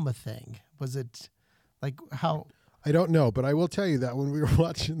become a thing? Was it like how? I don't know, but I will tell you that when we were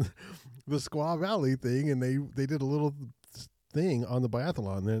watching the Squaw Valley thing, and they did a little thing on the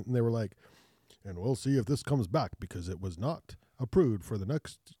biathlon, and they were like, and we'll see if this comes back because it was not approved for the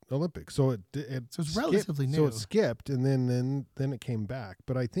next Olympics. So it So it's skipped, relatively new. So it skipped, and then it came back.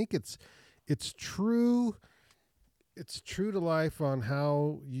 But I think it's true. It's true to life on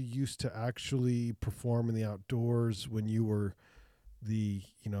how you used to actually perform in the outdoors when you were the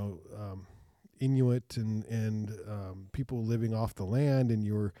Inuit and people living off the land, and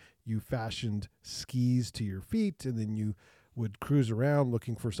you fashioned skis to your feet, and then you would cruise around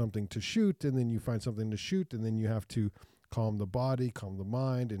looking for something to shoot, and then you find something to shoot, and then you have to calm the body, calm the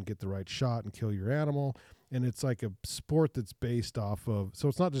mind, and get the right shot and kill your animal. And it's like a sport that's based off of, so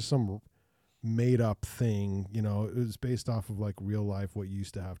it's not just some made up thing, it was based off of like real life, what you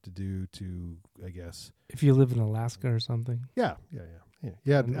used to have to do to, I guess. If you live in Alaska or something. Yeah.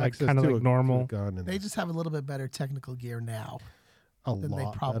 And like kind of like normal. Gun and They just have a little bit better technical gear now a than they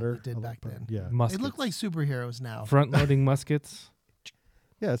lot probably better, did a lot back better. then. Yeah. Muskets. They look like superheroes now. Front-loading muskets.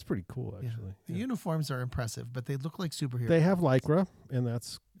 Yeah, it's pretty cool Yeah. actually. The Yeah. uniforms are impressive, but they look like superheroes. They have Lycra, and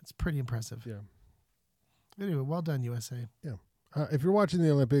that's It's pretty impressive. yeah. Anyway, well done, USA. If you're watching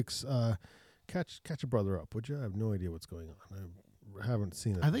the Olympics, catch a brother up, would you? I have no idea what's going on. I haven't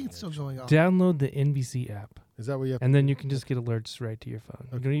seen it. I think it's still going on. Download the NBC app, Is that what you have? and then you can just get alerts right to your phone.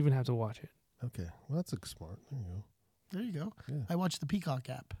 You don't even have to watch it. Okay, well that's smart. There you go. There you go. Yeah. I watched the Peacock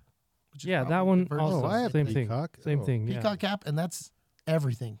app. which is Yeah, that probably one the version- also. Oh, I have Same thing. Peacock. Same Oh. thing. Yeah. Peacock app, and that's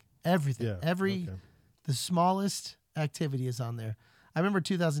everything. Yeah. Every okay. the smallest activity is on there. I remember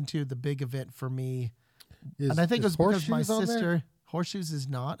 2002, the big event for me, and I think it was because my Horseshoes on there? sister. Horseshoes is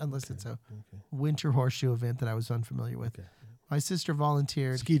not, unless it's a winter horseshoe event that I was unfamiliar with. Okay. My sister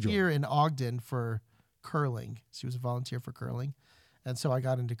volunteered Ski jump. here in Ogden for curling. She was a volunteer for curling, and so I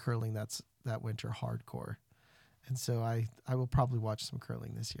got into curling. That's that winter hardcore, and so I will probably watch some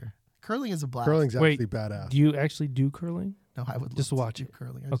curling this year. Curling is a blast. Curling's Wait, actually badass. Do you actually do curling? No, I would Just love watch to do it.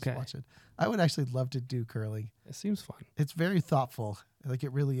 curling. Okay. Just watch it. I would actually love to do curling. It seems fun. It's very thoughtful, like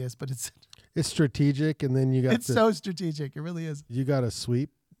it really is. But it's strategic, and then you got so strategic. It really is. you got to sweep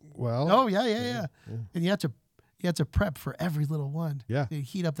well. Oh yeah. And you have to prep for every little one. Yeah. You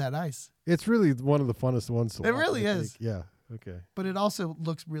heat up that ice. It's really one of the funnest ones to It watch, really I is. think. Yeah. Okay. But it also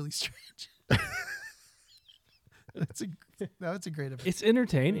looks really strange. It's a great event. It's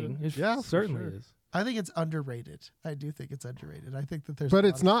entertaining. It Yeah, for certainly sure. is. I think it's underrated. I do think it's underrated. I think that there's. But a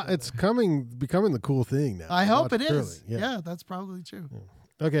it's lot not. of It's skill becoming the cool thing now. there. I to hope watch it curling. is. Yeah, that's probably true.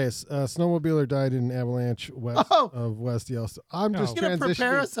 Okay. Snowmobiler died in an avalanche west Oh! of West Yellowstone. I'm just You gonna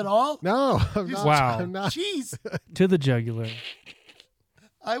prepare transitioning. us at all? No. I'm not. Wow. I'm not. Jeez. To the jugular.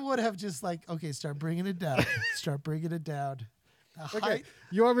 I would have just start bringing it down. Start bringing it down. The Okay.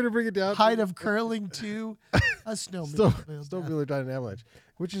 You want me to bring it down? height of curling to a snowmobile. Snowmobiler died in an avalanche,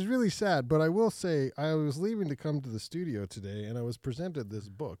 which is really sad. But I will say, I was leaving to come to the studio today, and I was presented this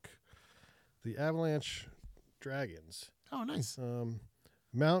book, The Avalanche Dragons. Oh, nice.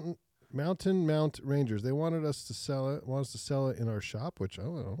 Mountain Mount Rangers. They wanted us to sell it. Want us to sell it in our shop, which I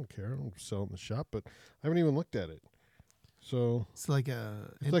don't care. I don't sell it in the shop, but I haven't even looked at it. So It's like a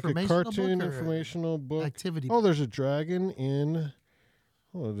it's like a informational cartoon book or informational book. activity. Oh, there's a dragon in.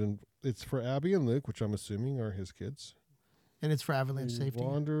 Oh, then it's for Abby and Luke, which I'm assuming are his kids. And it's for avalanche You safety.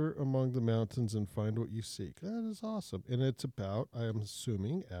 wander among the mountains and find what you seek. That is awesome. And it's about, I am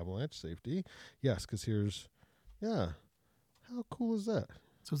assuming, avalanche safety. Yes, because here's, yeah. How cool is that?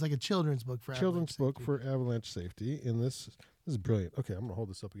 So it's like a children's book for Children's avalanche book safety. for avalanche safety. And this is brilliant. Okay, I'm going to hold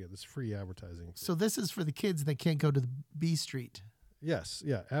this up again. This is free advertising. So this is for the kids that can't go to the B Street. Yes,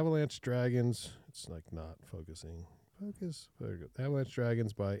 yeah. Avalanche Dragons. It's like not focusing. Focus. There you go. Avalanche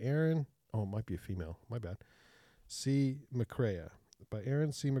Dragons by Aaron. Oh, it might be a female. My bad. C. McCrea. By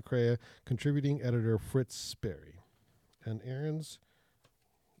Aaron C. McCrea, contributing editor Fritz Sperry. And Aaron's,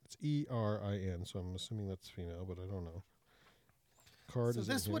 it's E-R-I-N, so I'm assuming that's female, but I don't know. Card So is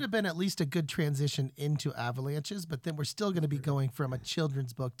in this here. would have been at least a good transition into avalanches, but then we're still going to be going from a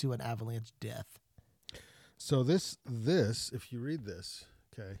children's book to an avalanche death. So this, if you read this,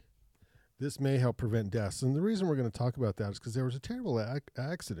 okay, this may help prevent deaths. And the reason we're going to talk about that is because there was a terrible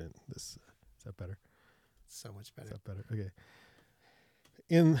accident. Is that better? So much Is better. that better? Okay.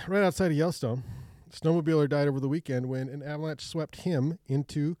 Right outside of Yellowstone, a snowmobiler died over the weekend when an avalanche swept him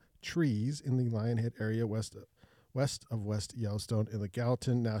into trees in the Lionhead area west of West Yellowstone in the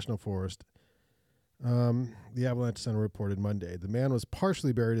Gallatin National Forest. The Avalanche Center reported Monday. The man was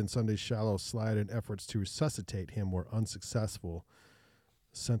partially buried in Sunday's shallow slide, and efforts to resuscitate him were unsuccessful.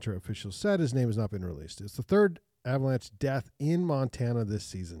 Center officials said his name has not been released. It's the third avalanche death in Montana this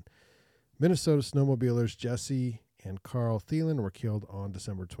season. Minnesota snowmobilers Jesse and Carl Thielen were killed on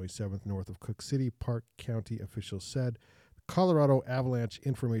December 27th north of Cook City, Park County officials said. The Colorado Avalanche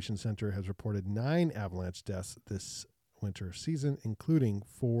Information Center has reported 9 avalanche deaths this winter season, including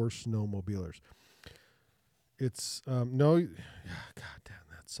 4 snowmobilers. It's God damn,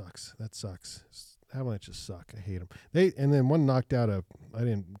 that sucks. That sucks. Avalanches suck. I hate them. And then one knocked out I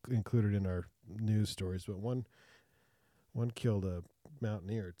didn't include it in our news stories, but one killed a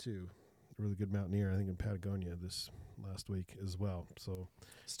mountaineer too, a really good mountaineer, I think in Patagonia this last week as well. So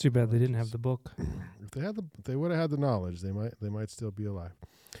It's too bad they didn't have the book. if they would have had the knowledge, they might still be alive.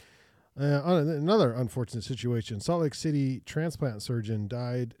 Another unfortunate situation. Salt Lake City transplant surgeon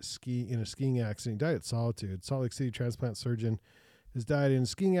died in a skiing accident. He died at Solitude. Salt Lake City transplant surgeon has died in a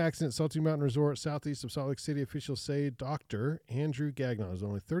skiing accident at Solitude Mountain Resort southeast of Salt Lake City. Officials say Dr. Andrew Gagnon is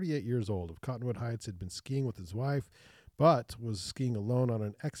only 38 years old. Of Cottonwood Heights, had been skiing with his wife, but was skiing alone on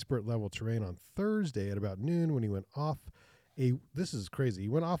an expert level terrain on Thursday at about noon when he went off this is crazy. He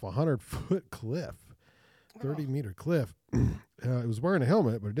went off a 100-foot cliff. 30-meter cliff. He was wearing a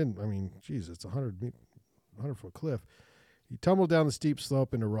helmet, but it didn't. I mean, geez, it's a 100-foot cliff. He tumbled down the steep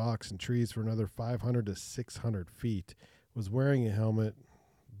slope into rocks and trees for another 500 to 600 feet. Was wearing a helmet,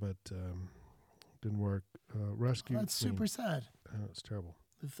 but didn't work. Rescue. That's super sad. It's terrible.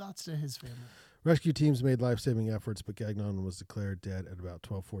 The thoughts to his family. Rescue teams made life-saving efforts, but Gagnon was declared dead at about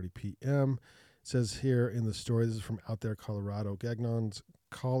 12:40 p.m. says here in the story, this is from Out There, Colorado. Gagnon's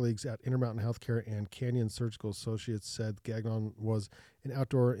colleagues at Intermountain Healthcare and Canyon Surgical Associates said Gagnon was an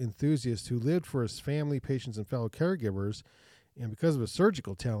outdoor enthusiast who lived for his family, patients, and fellow caregivers. And because of his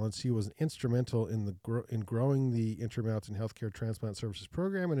surgical talents, he was instrumental in growing the Intermountain Healthcare Transplant Services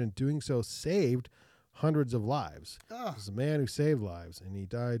program, and in doing so, saved hundreds of lives. He was a man who saved lives, and he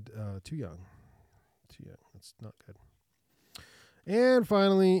died too young. Too young. That's not good. And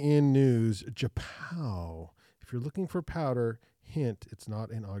finally, in news, JaPOW. If you're looking for powder, hint, it's not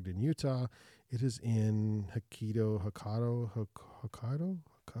in Ogden, Utah. It is in Hokkaido. Do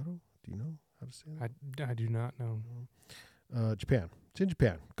you know how to say that? I do not know. Japan. It's in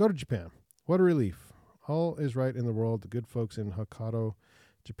Japan. Go to Japan. What a relief. All is right in the world. The good folks in Hokkaido,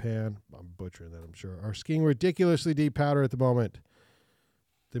 Japan, I'm butchering that, I'm sure, are skiing ridiculously deep powder at the moment.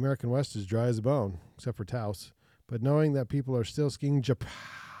 The American West is dry as a bone, except for Taos. But knowing that people are still skiing JaPOW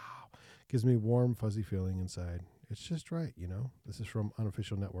gives me warm, fuzzy feeling inside. It's just right, you know? This is from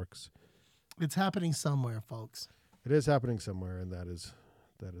Unofficial Networks. It's happening somewhere, folks. It is happening somewhere, and that is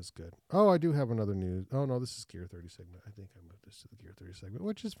good. Oh, I do have another news. Oh, no, this is Gear 30 segment. I think I moved this to the Gear 30 segment,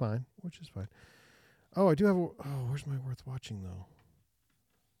 which is fine. Oh, I do have where's my worth watching, though?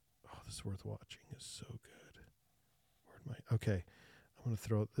 Oh, this worth watching is so good. Okay. I'm going to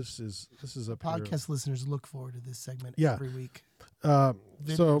throw it. This is a Podcast listeners look forward to this segment every week.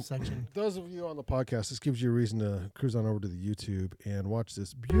 So section. Those of you on the podcast, this gives you a reason to cruise on over to the YouTube and watch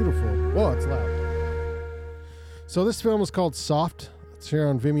this beautiful. Whoa, it's loud. So this film is called Soft. It's here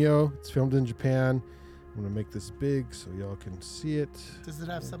on Vimeo. It's filmed in Japan. I'm going to make this big so y'all can see it. Does it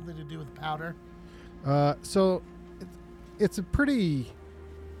have something to do with powder? So it's a pretty...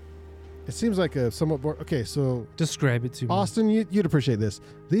 It seems like a somewhat... Okay, so... Describe it to me. Austin, you'd appreciate this.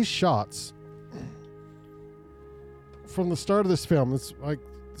 These shots... From the start of this film,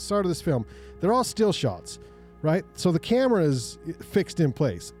 they're all still shots, right? So the camera is fixed in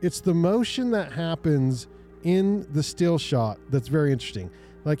place. It's the motion that happens in the still shot that's very interesting.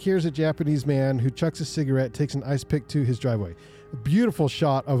 Like here's a Japanese man who chucks a cigarette, takes an ice pick to his driveway. A beautiful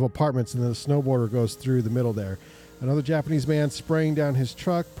shot of apartments, and then the snowboarder goes through the middle there. Another Japanese man spraying down his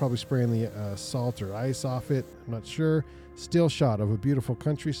truck, probably spraying the salt or ice off it. I'm not sure. Still shot of a beautiful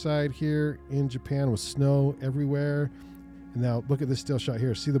countryside here in Japan with snow everywhere. And now look at this still shot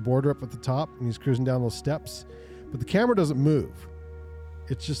here. See the border up at the top, and he's cruising down those steps. But the camera doesn't move.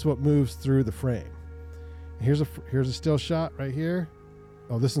 It's just what moves through the frame. And here's a still shot right here.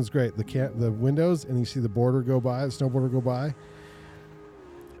 Oh, this one's great. The windows, and you see the border go by, the snowboarder go by.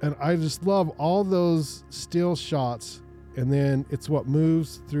 And I just love all those still shots, and then it's what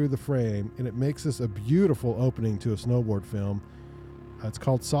moves through the frame, and it makes this a beautiful opening to a snowboard film. It's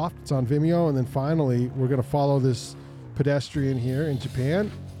called Soft. It's on Vimeo, and then finally we're going to follow this pedestrian here in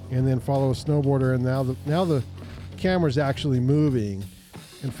Japan, and then follow a snowboarder, and now the camera's actually moving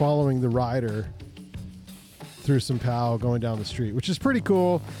and following the rider through some POW going down the street, which is pretty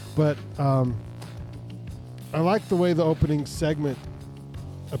cool. But I like the way the opening segment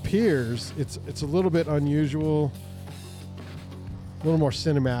appears. It's a little bit unusual, a little more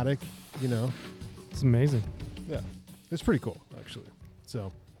cinematic, you know. It's amazing. Yeah, it's pretty cool, actually.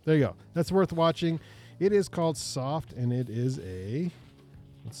 So there you go. That's worth watching. It is called Soft, and it is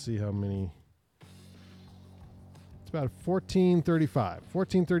let's see how many. It's about a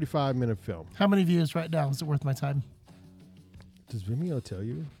 14:35 minute film. How many views right now? Is it worth my time? Does Vimeo tell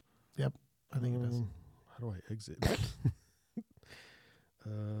you? Yep, I think it does. How do I exit?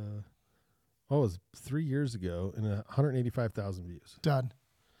 It was 3 years ago, and 185,000 views. Done.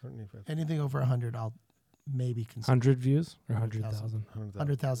 185,000. Anything over 100, I'll maybe consider. 100 views or 100,000?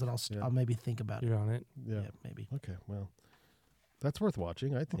 100,000, I'll maybe think about You're it. on it. Yeah, maybe. Okay, well, that's worth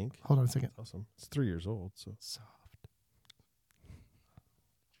watching, I think. Hold on a second. That's awesome. It's 3 years old, so. Soft.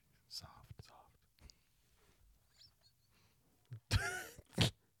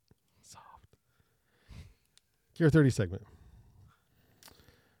 Gear 30 segment.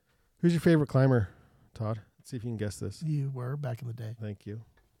 Who's your favorite climber, Todd? Let's see if you can guess this. You were back in the day. Thank you.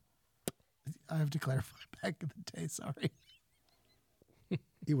 I have to clarify back in the day. Sorry.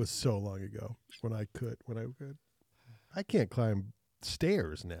 It was so long ago when I could. I can't climb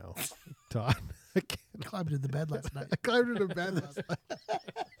stairs now, Todd. I climbed into the bed last night. I climbed into bed last night.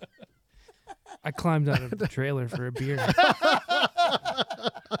 I climbed out of the trailer for a beer.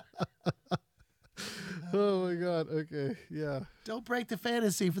 Oh my God. Okay. Yeah. Don't break the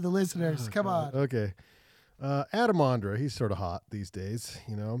fantasy for the listeners. Come on. Okay. Adam Ondra, he's sort of hot these days,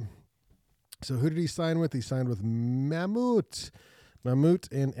 you know. So who did he sign with? He signed with Mammoth.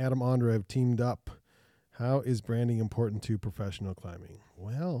 Mammoth and Adam Ondra have teamed up How is branding important to professional climbing?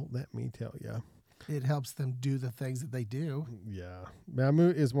 Well, let me tell you. It helps them do the things that they do. Yeah.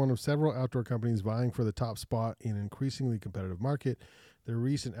 Mammut is one of several outdoor companies vying for the top spot in an increasingly competitive market. Their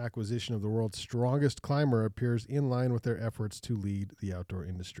recent acquisition of the world's strongest climber appears in line with their efforts to lead the outdoor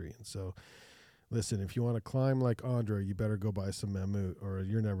industry. And so, listen, if you want to climb like Ondra, you better go buy some Mammut or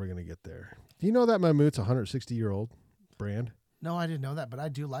you're never going to get there. Do you know that Mammut's a 160-year-old brand? No, I didn't know that, but I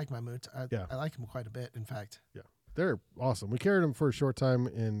do like Mammut. Yeah. I like them quite a bit, in fact. Yeah. They're awesome. We carried them for a short time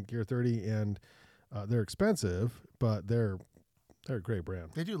in Gear 30, and they're expensive, but they're a great brand.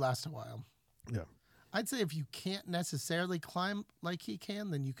 They do last a while. Yeah. I'd say if you can't necessarily climb like he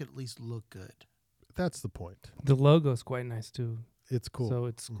can, then you could at least look good. That's the point. The logo's quite nice too. It's cool. So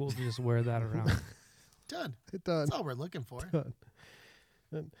it's cool to just wear that around. Done. Done. That's all we're looking for.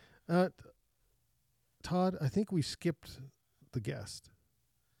 Done. Todd, I think we skipped the guest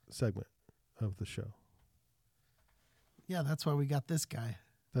segment of the show. Yeah, that's why we got this guy.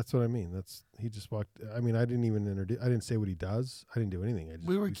 That's what I mean. He just walked. I mean, I didn't even introduce. I didn't say what he does. I didn't do anything.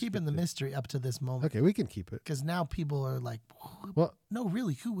 We were keeping the mystery up to this moment. Okay, we can keep it. Because now people are like, well, no,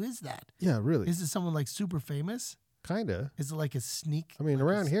 really, who is that? Yeah, really. Is it someone like super famous? Kinda. Is it like a sneak? I mean, like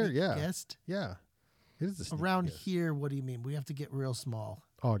around here, yeah. Guest? Yeah. It is a sneak Around guest. here, what do you mean? We have to get real small.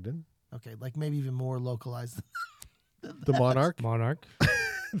 Ogden. Okay, like maybe even more localized. The Monarch. Monarch.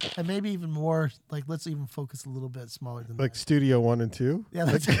 And maybe even more, like, let's even focus a little bit smaller than Like that. Studio 1 and 2? Yeah,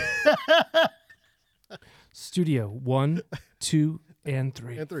 that's Studio 1, 2, and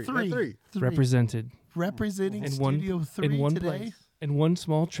 3. And 3. Three. And 3. Represented Representing in Studio 3 in one today. place. In one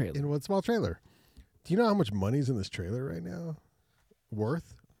small trailer. In one small trailer. Do you know how much money's in this trailer right now?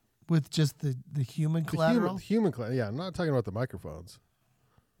 Worth? With just the human collateral? Human collateral. Yeah, I'm not talking about the microphones.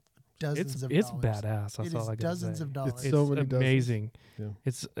 Dozens of It's dollars. badass. That's It all is I got dozens say. of dollars. It's It's so many dozens. amazing. Yeah.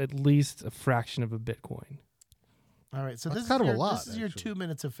 It's at least a fraction of a Bitcoin. All right, so That's this kind is of a your, lot, This is your actually. 2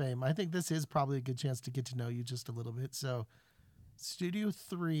 minutes of fame. I think this is probably a good chance to get to know you just a little bit. So, Studio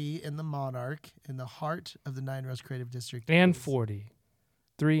 3 in the Monarch, in the heart of the Nine Rails Creative District, And is- 40.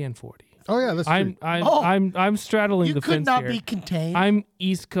 3 and 40. Oh, yeah, that's I'm true. I'm straddling You the could fence not here. be contained. I'm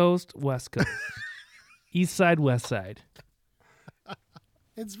East Coast, West Coast. East side, West side.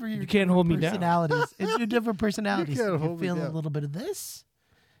 It's for your You can't hold me down. personalities. It's your different personalities. can't You're hold me feeling a down. little bit of this.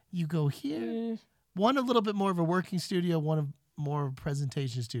 You go here. Eh, One a little bit more of a working studio. One of more of a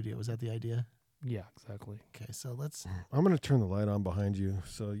presentation studio. Is that the idea? yeah, exactly. Okay, so let's. I'm going to turn the light on behind you,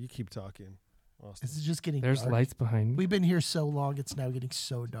 so you keep talking, Austin. This is just getting. There's dark. lights behind me. We've been here so long. It's now getting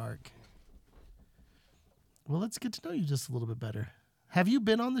so dark. Well, let's get to know you just a little bit better. Have you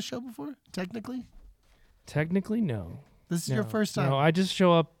been on the show before? Technically, Technically, no. this is your No. first time. No, I just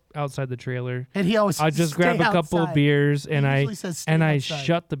show up outside the trailer. And he always. I just grab a couple of outside. beers and He I usually says stay outside.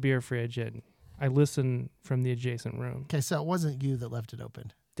 shut the beer fridge and I listen from the adjacent room. Okay, so it wasn't you that left it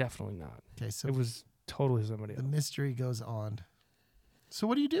open. Definitely not. Okay, so It was totally somebody the else. mystery goes on. So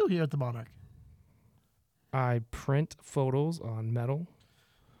what do you do here at the Monarch? I print photos on metal.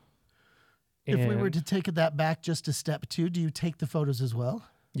 If we were and- to take that back just a step two, do you take the photos as well?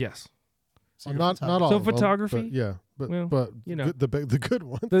 yes. So you're not photographer. all So of them, photography? but yeah, but Well, but you know. good, the good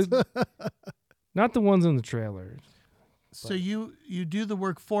ones. Not the ones in the trailer. So you do the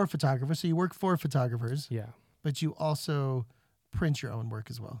work for photographers. So you work for photographers, Yeah. but you also print your own work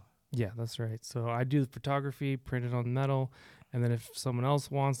as well. Yeah, that's right. So I do the photography, print it on metal, and then if someone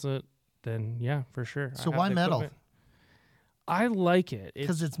else wants it, then yeah, for sure. I So have why the metal? equipment. I like it.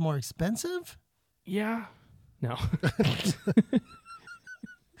 Because it's more expensive. Yeah. No.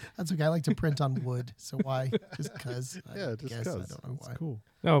 That's okay. I like to print on wood. So why? Just because. Yeah, just guess. because. I don't know It's why. cool.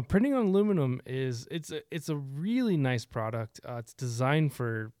 No, printing on aluminum it's a really nice product. It's designed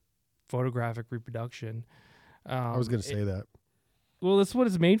for photographic reproduction. I was going to say that. Well, that's what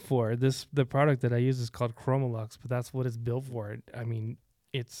it's made for. The product that I use is called Chromolux, but that's what it's built for. I mean,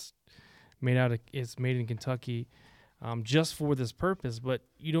 it's made in Kentucky, just for this purpose. But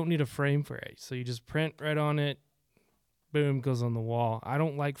you don't need a frame for it, so you just print right on it. Boom, goes on the wall. I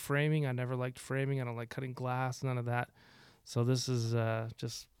don't like framing. I never liked framing. I don't like cutting glass. None of that. So this is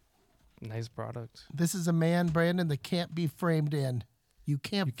just a nice product. This is a man, Brandon, that can't be framed in. You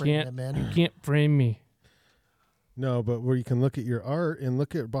can't frame him in. You can't frame me. No, but where you can look at your art and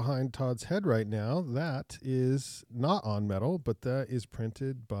look at behind Todd's head right now, that is not on metal, but that is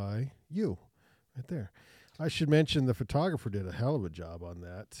printed by you right there. I should mention the photographer did a hell of a job on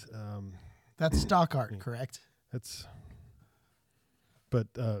that. That's stock art, correct?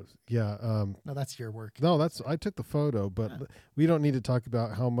 No, that's your work. I took the photo, but we don't need to talk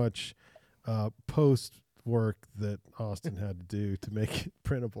about how much post work that Austin had to do to make it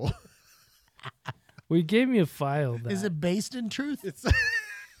printable. Well, you gave me a file. Is it based in truth? It's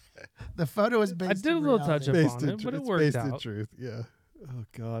The photo is based. I did a in little reality. touch-up based on in it, but it it's worked based in out. truth. Yeah. Oh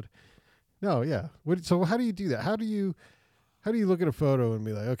God. No. Yeah. So how do you do that? How do you look at a photo and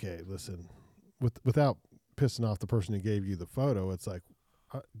be like, okay, listen, without pissing off the person who gave you the photo, it's like,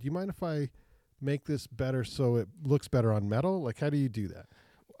 do you mind if I make this better so it looks better on metal? Like, how do you do that?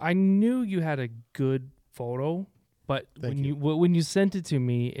 I knew you had a good photo, but Thank when you sent it to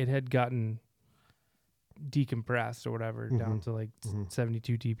me, it had gotten decompressed or whatever down to like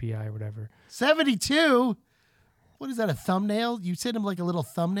 72 dpi or whatever. 72. What is that? A thumbnail? You sent him like a little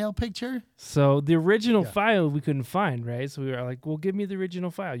thumbnail picture. So the original file we couldn't find, right? So we were like, well, give me the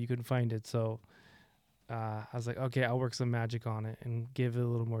original file. You couldn't find it. So I was like, okay, I'll work some magic on it and give it a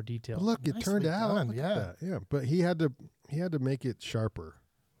little more detail. But look, it Nicely turned out. done, Look yeah. at that. Yeah. But he had to make it sharper,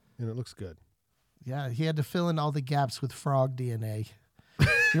 and it looks good. Yeah, he had to fill in all the gaps with frog DNA. You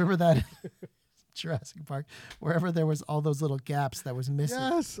remember that? Jurassic Park, wherever there was all those little gaps that was missing.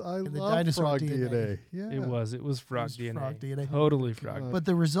 Yes, I the love dinosaur frog DNA. DNA. Yeah. It was frog was DNA. frog DNA. Totally frog. But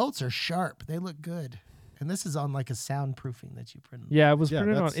the results are sharp. They look good. And this is on like a soundproofing that you printed. Yeah, it was Yeah,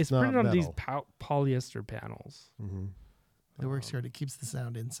 printed on. that's It's not printed on these metal. polyester panels. Mm-hmm. It works good. It keeps the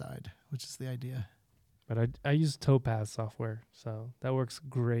sound inside, which is the idea. But I use Topaz software, so that works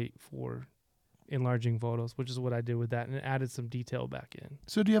great for enlarging photos, which is what I did with that, and it added some detail back in.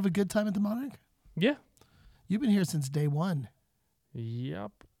 So do you have a good time at the Monarch? Yeah. You've been here since day one.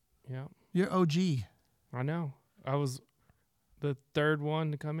 Yep. You're OG. I know. I was the third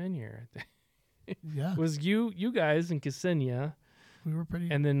one to come in here. I think. Yeah. It was you guys in Ksenia, We were pretty.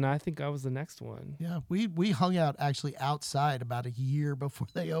 and then I think I was the next one. Yeah, we hung out actually outside about a year before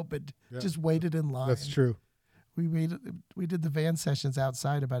they opened. Yeah. Just waited in line. That's true. We did the van sessions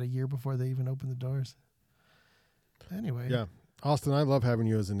outside about a year before they even opened the doors. Anyway. Yeah. Austin, I love having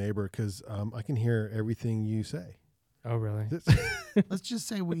you as a neighbor because I can hear everything you say. Oh, really? Let's just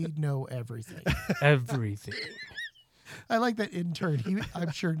say we know everything. Everything. I like that intern. He,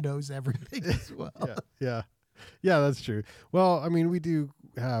 I'm sure, knows everything as well. Yeah, that's true. Well, I mean, we do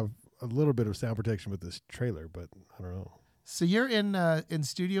have a little bit of sound protection with this trailer, but I don't know. So you're in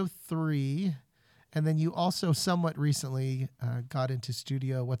Studio 3, and then you also somewhat recently got into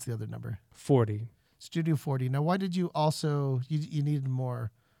Studio, what's the other number? 40. Studio 40. Now, why did you also, you needed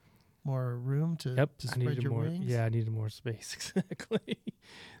more room to, to I spread needed your more. wings? Yeah, I needed more space. Exactly.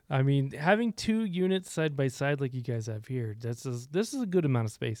 I mean, having two units side by side like you guys have here, this is a good amount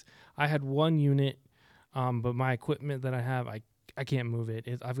of space. I had one unit, but my equipment that I have, I can't move it.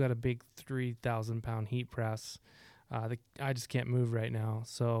 I've got a big 3,000-pound heat press. I just can't move right now,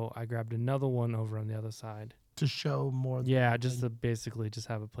 so I grabbed another one over on the other side. To show more. Yeah, just to basically just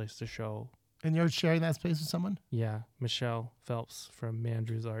have a place to show. And you're sharing that space with someone? Yeah, Michelle Phelps from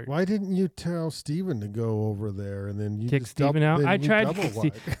Mandrew's Art. Why didn't you tell Steven to go over there and then you Kick just Steven out? then I you tried to double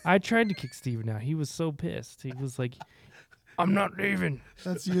kick wide? I tried to kick Steven out. He was so pissed. He was like, I'm not leaving.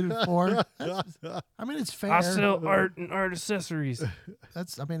 That's Unit 4. I mean, it's fair. I sell art and art accessories.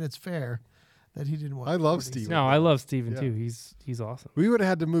 It's fair that he didn't want. I love 40. Steven. No, I love Steven Yeah. too. He's awesome. We would have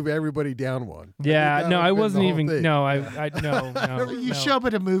had to move everybody down one. Yeah, That no, would've I been the wasn't whole even. thing. No, no. You no. show up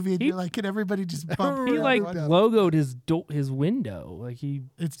at a movie and He- you're like, can everybody just bump He around like one?" logoed his window. Like he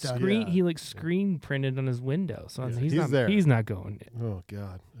It's done. screen. Yeah. He like screen printed on his window. So Yeah, he's he's not. there. He's not going. Oh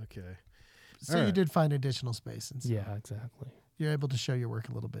God. Okay. So All you right. did find additional space, and so Yeah, exactly. you're able to show your work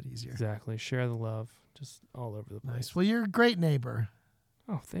a little bit easier. Exactly. Share the love, just all over the place. Nice. Well, you're a great neighbor.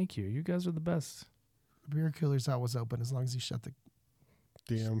 Oh, thank you. You guys are the best. The beer cooler's always open as long as you shut the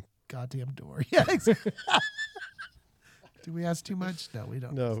Damn. goddamn door. Yeah. Exactly. Do we ask too much? No, we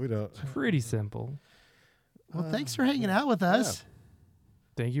don't. No, we don't. Pretty simple. Well, thanks for hanging out with us.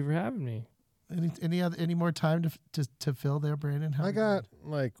 Thank you for having me. Any more time to fill there, Brandon? How I we got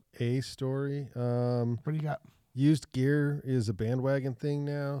doing? like a story. What do you got? Used gear is a bandwagon thing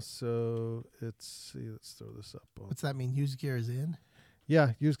now, so let's throw this up. What's that mean? Used gear is in?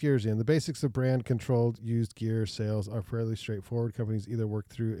 Yeah, used gear is in. The basics of brand-controlled used gear sales are fairly straightforward. Companies either work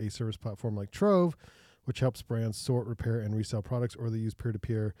through a service platform like Trove, which helps brands sort, repair, and resell products, or they use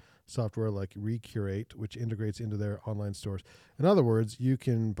peer-to-peer software like Recurate, which integrates into their online stores. In other words, you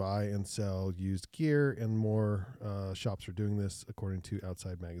can buy and sell used gear, and more shops are doing this, according to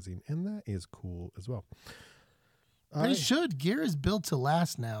Outside Magazine, and that is cool as well. They should. Gear is built to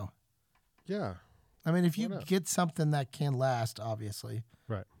last now. Yeah, I mean, if you Why not? get something that can last, obviously.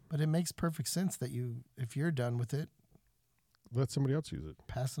 right. But it makes perfect sense that if you're done with it, Let somebody else use it.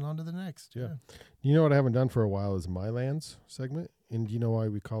 pass it on to the next. Yeah. You know what I haven't done for a while is My Lands segment. And do you know why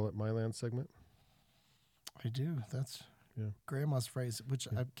we call it My Lands segment? I do. That's Yeah. grandma's phrase, which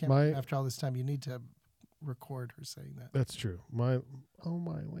I can't My- believe after all this time you need to record her saying that. That's true. My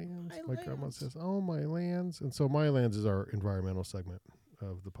lands. My My grandma lands. says, "Oh, my lands," and so my lands is our environmental segment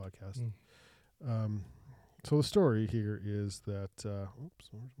of the podcast. So the story here is that. Oops,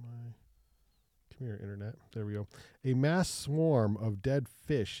 where's my? Come here, internet. There we go. A mass swarm of dead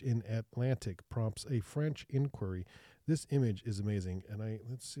fish in Atlantic prompts a French inquiry. This image is amazing, and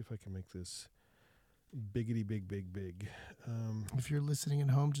let's see if I can make this biggity big. If you're listening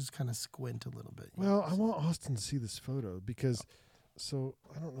at home, just kind of squint a little bit. Well, I want Austin to see this photo because, so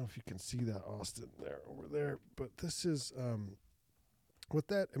I don't know if you can see that, Austin, there, over there, but this is, with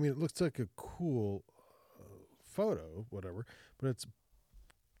that, I mean, it looks like a cool photo, whatever, but it's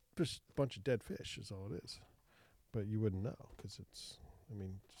just a bunch of dead fish is all it is. But you wouldn't know because it's, I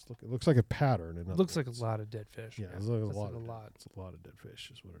mean, just look, it looks like a pattern. It looks like a lot of dead fish. Yeah, it's like a lot. It's a lot of dead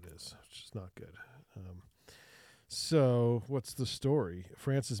fish is what it is, which is not good. So what's the story?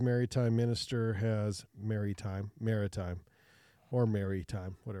 France's maritime minister has maritime,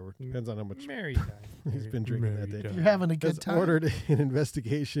 whatever. Depends on how much he's been drinking that day. You're having a good time. Ordered an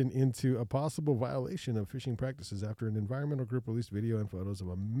investigation into a possible violation of fishing practices after an environmental group released video and photos of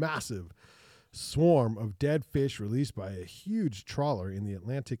a massive swarm of dead fish released by a huge trawler in the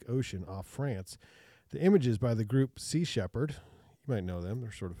Atlantic Ocean off France. The images by the group Sea Shepherd, you might know them,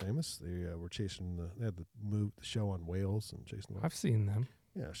 they're sort of famous. They were chasing they had the show on whales and chasing them. I've seen them.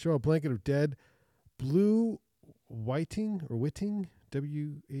 Yeah, show a blanket of dead blue whiting, Whiting,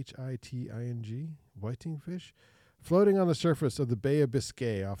 Whiting, whiting fish, floating on the surface of the Bay of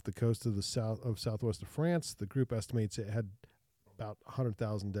Biscay off the coast of the southwest of France. The group estimates it had about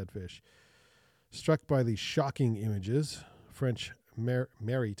 100,000 dead fish. Struck by the shocking images, French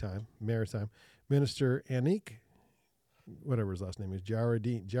maritime minister Annick, whatever his last name is,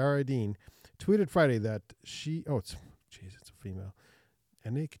 Jaradine, tweeted Friday that it's a female.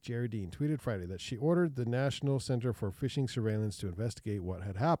 Annick Jaradine tweeted Friday that she ordered the National Center for Fishing Surveillance to investigate what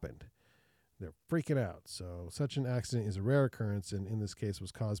had happened. They're freaking out. So such an accident is a rare occurrence, and in this case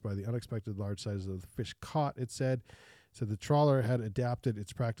was caused by the unexpected large sizes of the fish caught, it said. So the trawler had adapted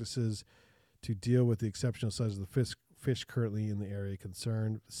its practices to deal with the exceptional size of the fish currently in the area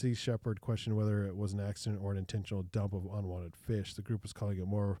concerned. The Sea Shepherd questioned whether it was an accident or an intentional dump of unwanted fish. The group was calling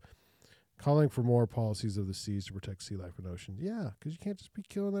for more policies of the seas to protect sea life and oceans. Yeah, because you can't just be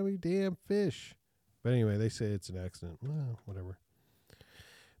killing that many damn fish. But anyway, they say it's an accident. Well, whatever.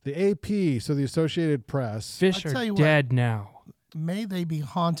 The AP, so the Associated Press. Fish are dead now. May they be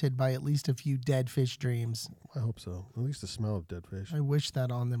haunted by at least a few dead fish dreams. I hope so. At least the smell of dead fish. I wish that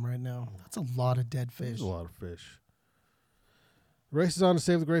on them right now. That's a lot of dead fish. There's a lot of fish. The race is on to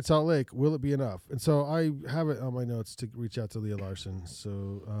save the Great Salt Lake. Will it be enough? And so I have it on my notes to reach out to Leah Larson.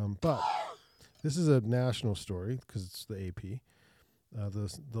 So, but this is a national story because it's the AP.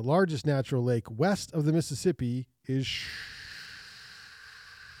 The largest natural lake west of the Mississippi is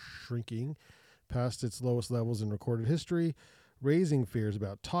shrinking past its lowest levels in recorded history, raising fears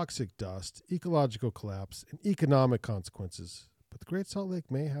about toxic dust, ecological collapse, and economic consequences. But the Great Salt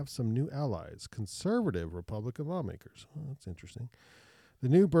Lake may have some new allies, conservative Republican lawmakers. Oh, that's interesting. The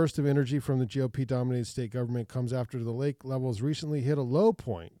new burst of energy from the GOP-dominated state government comes after the lake levels recently hit a low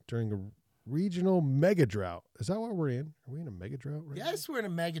point during a regional mega drought. Is that what we're in? Are we in a mega drought right now? Yes, we're in a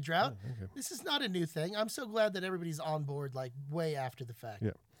mega drought. Oh, okay. This is not a new thing. I'm so glad that everybody's on board, like, way after the fact.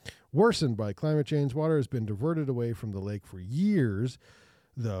 Yeah. Worsened by climate change, water has been diverted away from the lake for years,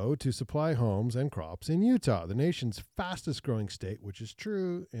 though, to supply homes and crops in Utah. The nation's fastest growing state, which is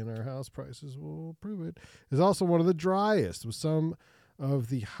true, and our house prices will prove it, is also one of the driest, with some of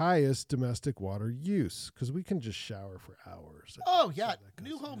the highest domestic water use, because we can just shower for hours. Oh, yeah.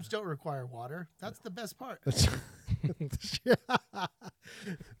 New homes don't require water. That's the best part.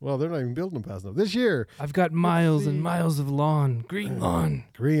 Well, they're not even building them fast enough. This year, I've got miles and miles of lawn, green lawn.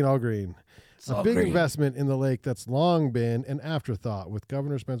 Green, all green. It's a all big green. investment in the lake that's long been an afterthought, with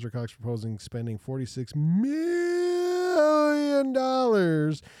Governor Spencer Cox proposing spending $46 million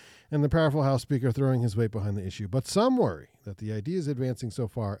and the powerful House Speaker throwing his weight behind the issue. But some worry that the ideas advancing so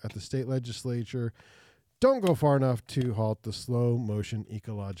far at the state legislature don't go far enough to halt the slow-motion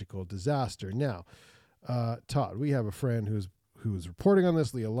ecological disaster. Now, Todd, we have a friend who's reporting on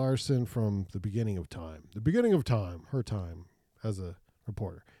this, Leah Larson, from the beginning of time. The beginning of time, her time as a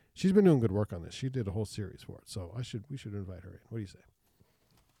reporter. She's been doing good work on this. She did a whole series for it. So we should invite her in. What do you say?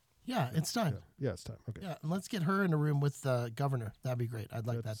 Yeah, it's time. Yeah, it's time. Okay. Yeah, and let's get her in a room with the governor. That'd be great. I'd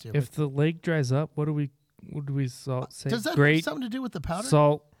like that too. If the lake dries up, what do we say? Does that Great have something to do with the powder?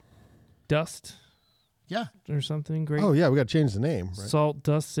 salt dust Yeah. or something? Great. Oh, yeah, we got to change the name, right? Salt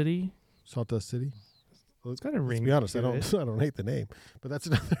Dust City. Salt Dust City. It's got a ring. To be honest, I to it. don't hate the name, but that's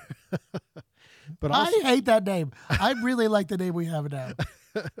another. But also, I hate that name. I really like the name we have now.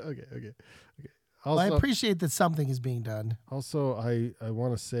 okay. Well, I Also, appreciate that something is being done. also, I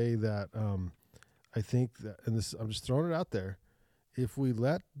want to say that I think that, and this I'm just throwing it out there, if we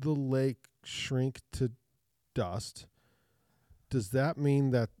let the lake shrink to dust, does that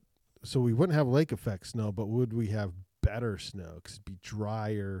mean that? So we wouldn't have lake effect snow, but would we have better snow? Because it'd be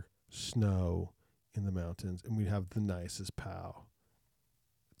drier snow in the mountains, and we'd have the nicest POW.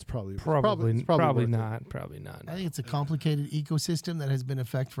 It's probably Probably worth not. Probably not. I think it's a complicated ecosystem that has been in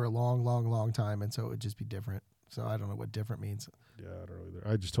effect for a long, long, long time, and so it would just be different. So I don't know what different means. It. Yeah, I don't know either.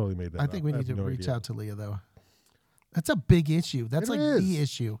 I just totally made that. I think we up. need to have no reach idea. out to Leah, though. That's a big issue. That's It like is. the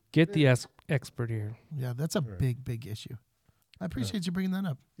issue. Get the expert here. Yeah, that's a Right. big, big issue. I appreciate you bringing that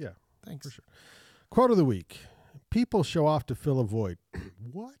up. Yeah, Thanks. for sure. Quote of the week: "People show off to fill a void."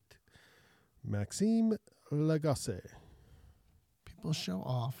 What? Maxime Lagacé. People show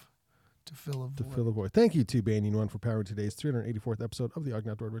off to fill a void. To fill a void. Thank you to Banyan One for powering today's 384th episode of the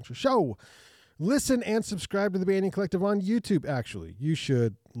Ogden Outdoor Adventure Show. Listen and subscribe to the Banyan Collective on YouTube. Actually, you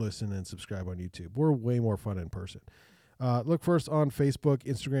should listen and subscribe on YouTube. We're way more fun in person. Look for us on Facebook,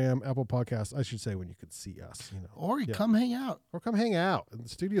 Instagram, Apple Podcasts. I should say when you could see us, Or you come hang out. or come hang out. The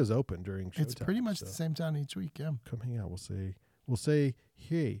studio's open during showtime. It's pretty much so the same time each week. Yeah. come hang out. We'll say,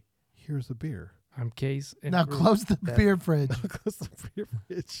 hey, here's the beer. I'm Case. And Now close the beer fridge. Close the beer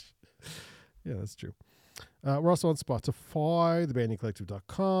fridge. Yeah, that's true. We're also on Spotify,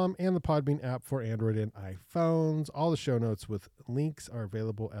 thebanyancollective.com, and the Podbean app for Android and iPhones. All the show notes with links are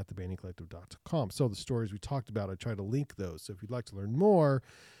available at thebanyancollective.com. So the stories we talked about, I try to link those. So if you'd like to learn more,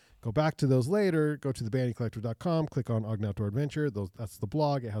 go back to those later. Go to thebanyancollective.com, click on Ogden Outdoor Adventure. That's the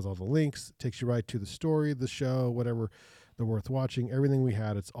blog. It has all the links. It takes you right to the story, the show, whatever they're worth watching. Everything we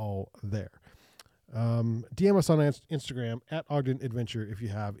had, it's all there. DM us on Instagram at Ogden Adventure if you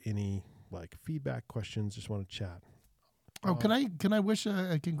have any feedback, questions, just want to chat. Oh, can I wish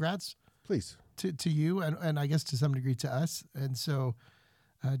a congrats Please. to you and I guess to some degree to us. And so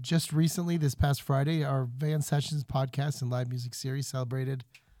just recently, this past Friday, our Van Sessions podcast and live music series celebrated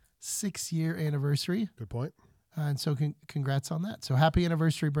 6-year anniversary. Good point. And so congrats on that. So happy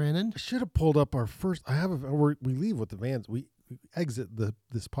anniversary, Brandon. I should have pulled up our first. We leave with the Vans. We exit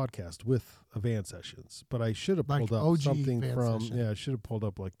this podcast with a Van Sessions, but I should have Like pulled up OG something Van from. Session. Yeah, I should have pulled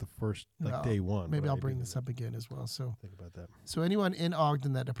up the first Well, day one. Maybe but I'll I bring didn't this up again as well. So think about that. So anyone in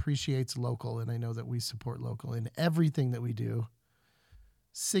Ogden that appreciates local, and I know that we support local in everything that we do,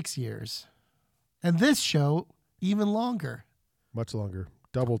 6 years. And this show, even longer. Much longer,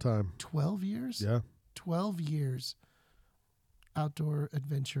 double time. 12 years? Yeah. 12 years outdoor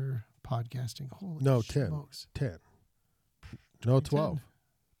adventure podcasting. Holy No, 10. smokes. 10. No, 12.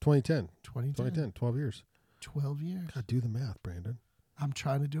 2010. 2010. 12 years. 12 years. God, do the math, Brandon. I'm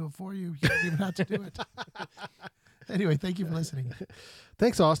trying to do it for you. You don't even have to do it. Anyway, thank you for listening.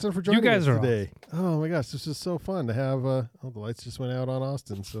 Thanks, Austin, for joining guys us are today. Oh my gosh, this is so fun to have. The lights just went out on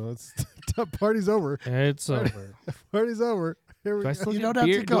Austin, so it's party's over. It's over. Party's over. Here we Do I go. still You get don't have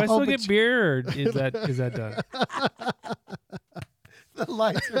to beer? go Do I still home, get but beer, or is that done? The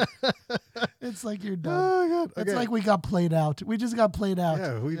lights are, it's like you're done. Oh God. It's Okay. like we got played out. We just got played out.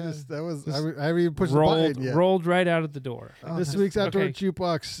 Yeah, that was. I haven't even pushed the rolled button yet. rolled right out of the door. Oh, This that's- week's Outdoor okay.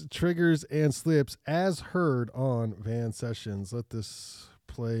 Jukebox triggers and slips as heard on Van Sessions. Let this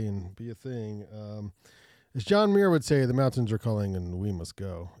play and be a thing. As John Muir would say, the mountains are calling and we must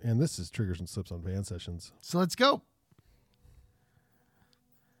go. And this is Triggers and Slips on Van Sessions. So let's go.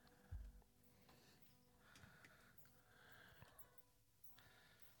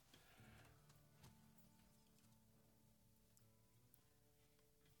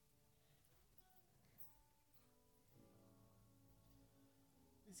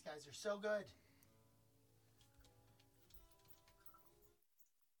 These guys are so good.